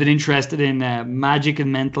I've been interested in magic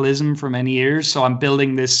and mentalism for many years. So I'm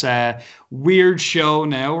building this weird show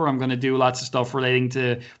now where I'm going to do lots of stuff relating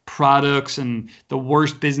to products and the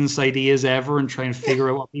worst business ideas ever and try and figure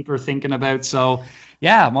out what people are thinking about. So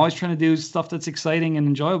yeah, I'm always trying to do stuff that's exciting and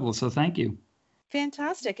enjoyable. So thank you.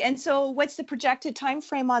 Fantastic. And so what's the projected time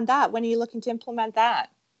frame on that? When are you looking to implement that?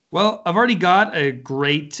 Well, I've already got a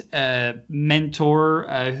great mentor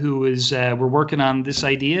who is, we're working on this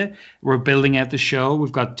idea. We're building out the show.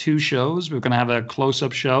 We've got 2 shows. We're going to have a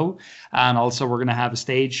close-up show, and also we're going to have a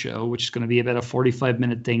stage show, which is going to be about a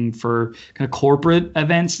 45-minute thing for kind of corporate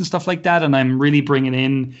events and stuff like that. And I'm really bringing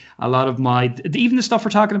in a lot of even the stuff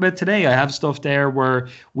we're talking about today. I have stuff there where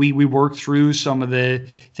we work through some of the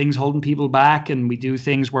things holding people back, and we do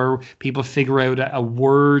things where people figure out a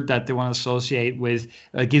word that they want to associate with,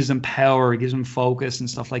 gives them power, gives them focus and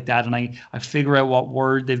stuff like that. And I figure out what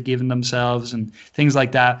word they've given themselves and things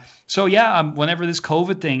like that. So yeah, whenever this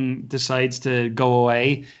COVID thing decides to go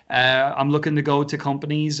away, I'm looking to go to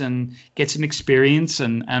companies and get some experience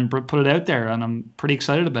and put it out there. And I'm pretty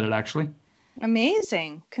excited about it, actually.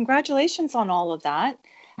 Amazing. Congratulations on all of that.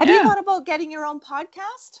 Have you thought about getting your own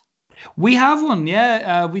podcast? We have one,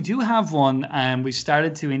 yeah. We do have one, and we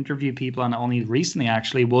started to interview people, and only recently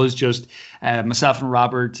actually was just myself and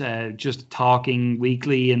Robert just talking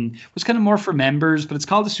weekly, and was kind of more for members, but it's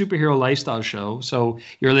called the Superhero Lifestyle Show. So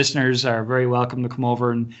your listeners are very welcome to come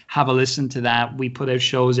over and have a listen to that. We put out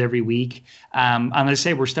shows every week, and I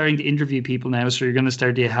say we're starting to interview people now, so you're going to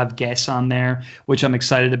start to have guests on there, which I'm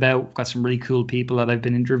excited about. We've got some really cool people that I've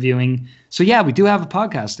been interviewing. So yeah, we do have a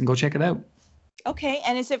podcast, and go check it out. Okay.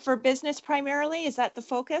 And is it for business primarily? Is that the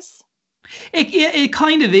focus? It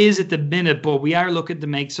kind of is at the minute, but we are looking to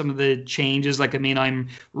make some of the changes. I'm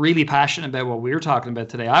really passionate about what we're talking about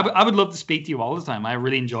today. I would love to speak to you all the time. I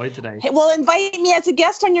really enjoyed today. Hey, well, invite me as a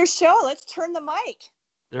guest on your show. Let's turn the mic.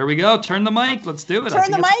 There we go. Turn the mic. Let's do it. Turn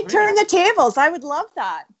the mic, turn the tables. I would love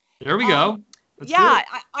that. There we go. Yeah,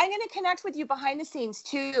 I'm going to connect with you behind the scenes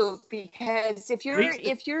too, because if you're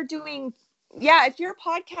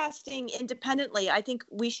podcasting independently, I think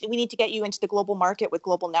we need to get you into the global market with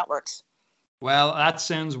global networks. Well, that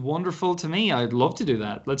sounds wonderful to me. I'd love to do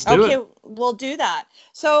that. Let's do it. Okay, we'll do that.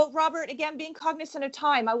 So, Robert, again, being cognizant of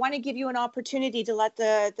time, I want to give you an opportunity to let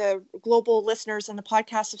the global listeners and the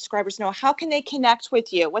podcast subscribers know, how can they connect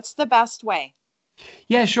with you? What's the best way?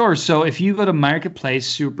 Yeah, sure. So if you go to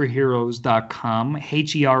marketplacesuperheroes.com,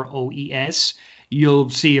 HEROES, you'll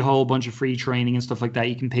see a whole bunch of free training and stuff like that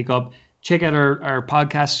you can pick up. check out our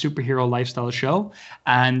podcast, Superhero Lifestyle Show.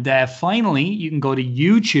 And finally, you can go to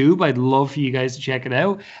YouTube. I'd love for you guys to check it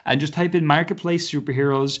out. And just type in Marketplace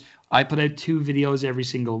Superheroes. I put out 2 videos every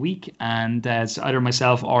single week, and it's either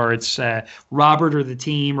myself or it's Robert or the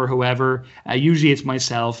team or whoever. Usually it's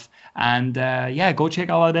myself. And go check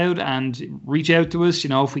all that out and reach out to us.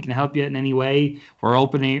 If we can help you in any way, we're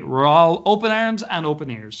all open arms and open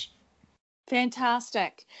ears.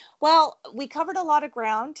 Fantastic. Well, we covered a lot of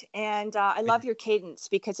ground, and I love your cadence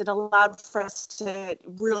because it allowed for us to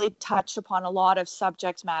really touch upon a lot of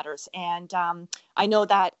subject matters. And I know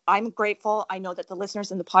that I'm grateful. I know that the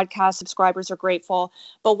listeners and the podcast subscribers are grateful.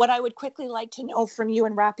 But what I would quickly like to know from you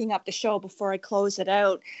in wrapping up the show before I close it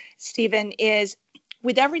out, Stephen, is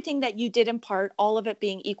with everything that you did impart, all of it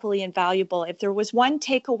being equally invaluable, if there was one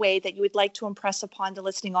takeaway that you would like to impress upon the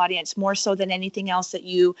listening audience more so than anything else that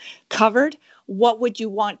you covered, what would you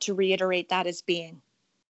want to reiterate that as being?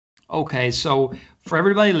 Okay, so for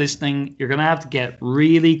everybody listening, you're going to have to get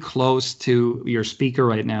really close to your speaker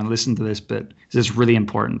right now and listen to this bit. This is really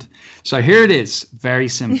important. So here it is. Very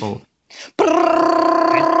simple.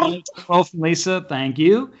 From Lisa, thank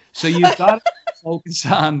you. So you've got to focus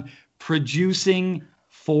on producing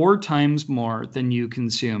 4 times more than you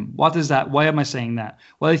consume. What is that? Why am I saying that?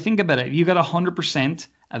 Well, I think about it. If you got 100%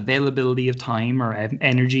 availability of time or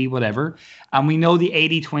energy, whatever, and we know the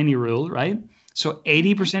 80-20 rule, right? So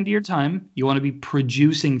 80% of your time, you want to be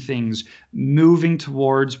producing things, moving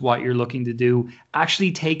towards what you're looking to do,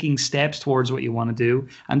 actually taking steps towards what you want to do.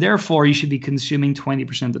 And therefore, you should be consuming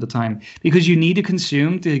 20% of the time because you need to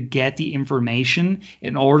consume to get the information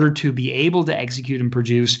in order to be able to execute and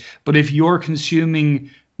produce. But if you're consuming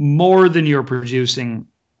more than you're producing,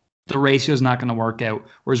 the ratio is not going to work out.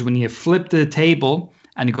 Whereas when you flip the table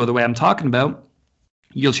and you go the way I'm talking about,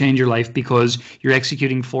 you'll change your life because you're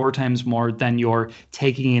executing 4 times more than you're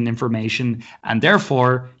taking in information. And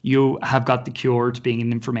therefore, you have got the cure to being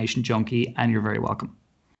an information junkie, and you're very welcome.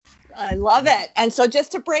 I love it. And so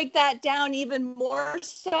just to break that down even more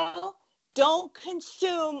so, don't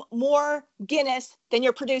consume more Guinness than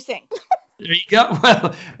you're producing. There you go.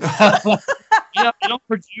 Well, I don't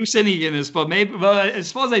produce any Guinness, but I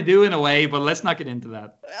suppose I do in a way, but let's not get into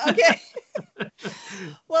that. Okay.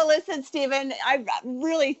 Well, listen, Stephen, I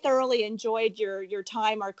really thoroughly enjoyed your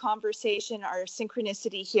time, our conversation, our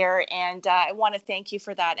synchronicity here, and I want to thank you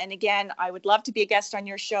for that. And again, I would love to be a guest on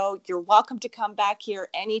your show. You're welcome to come back here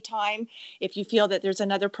anytime if you feel that there's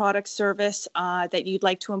another product service that you'd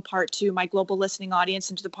like to impart to my global listening audience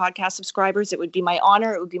and to the podcast subscribers. It would be my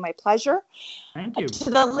honor. It would be my pleasure. Thank you. To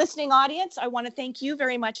the listening audience, I want to thank you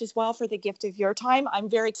very much as well for the gift of your time. I'm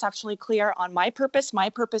very exceptionally clear on my purpose. My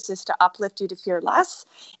purpose is to uplift you to fear less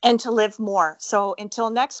and to live more. So until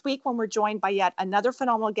next week, when we're joined by yet another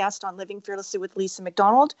phenomenal guest on Living Fearlessly with Lisa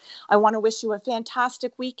McDonald, I want to wish you a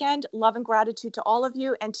fantastic weekend. Love and gratitude to all of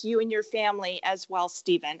you and to you and your family as well,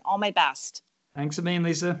 Stephen. All my best. Thanks a million,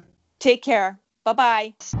 Lisa. Take care.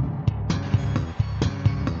 Bye-bye.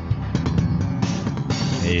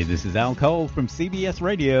 Hey, this is Al Cole from CBS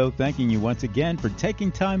Radio, thanking you once again for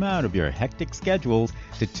taking time out of your hectic schedules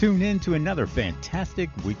to tune in to another fantastic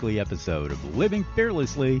weekly episode of Living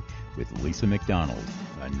Fearlessly with Lisa McDonald.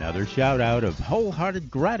 Another shout out of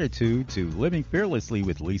wholehearted gratitude to Living Fearlessly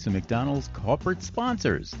with Lisa McDonald's corporate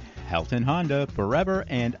sponsors, Helton Honda, Forever,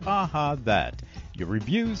 and Aha That. Your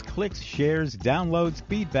reviews, clicks, shares, downloads,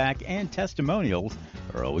 feedback, and testimonials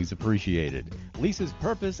are always appreciated. Lisa's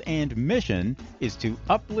purpose and mission is to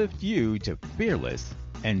uplift you to fearless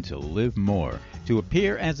and to live more. To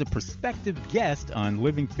appear as a prospective guest on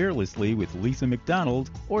Living Fearlessly with Lisa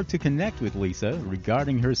McDonald or to connect with Lisa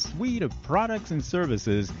regarding her suite of products and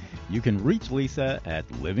services, you can reach Lisa at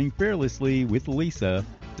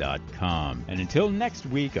livingfearlesslywithlisa.com. And until next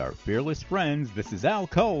week, our fearless friends, this is Al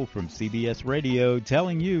Cole from CBS Radio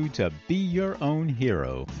telling you to be your own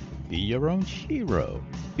hero, be your own shero,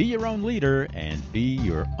 be your own leader, and be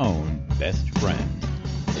your own best friend.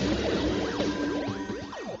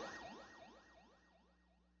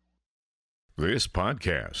 This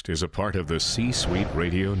podcast is a part of the C-Suite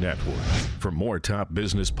Radio Network. For more top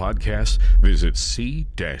business podcasts, visit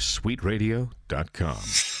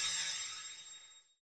c-suiteradio.com.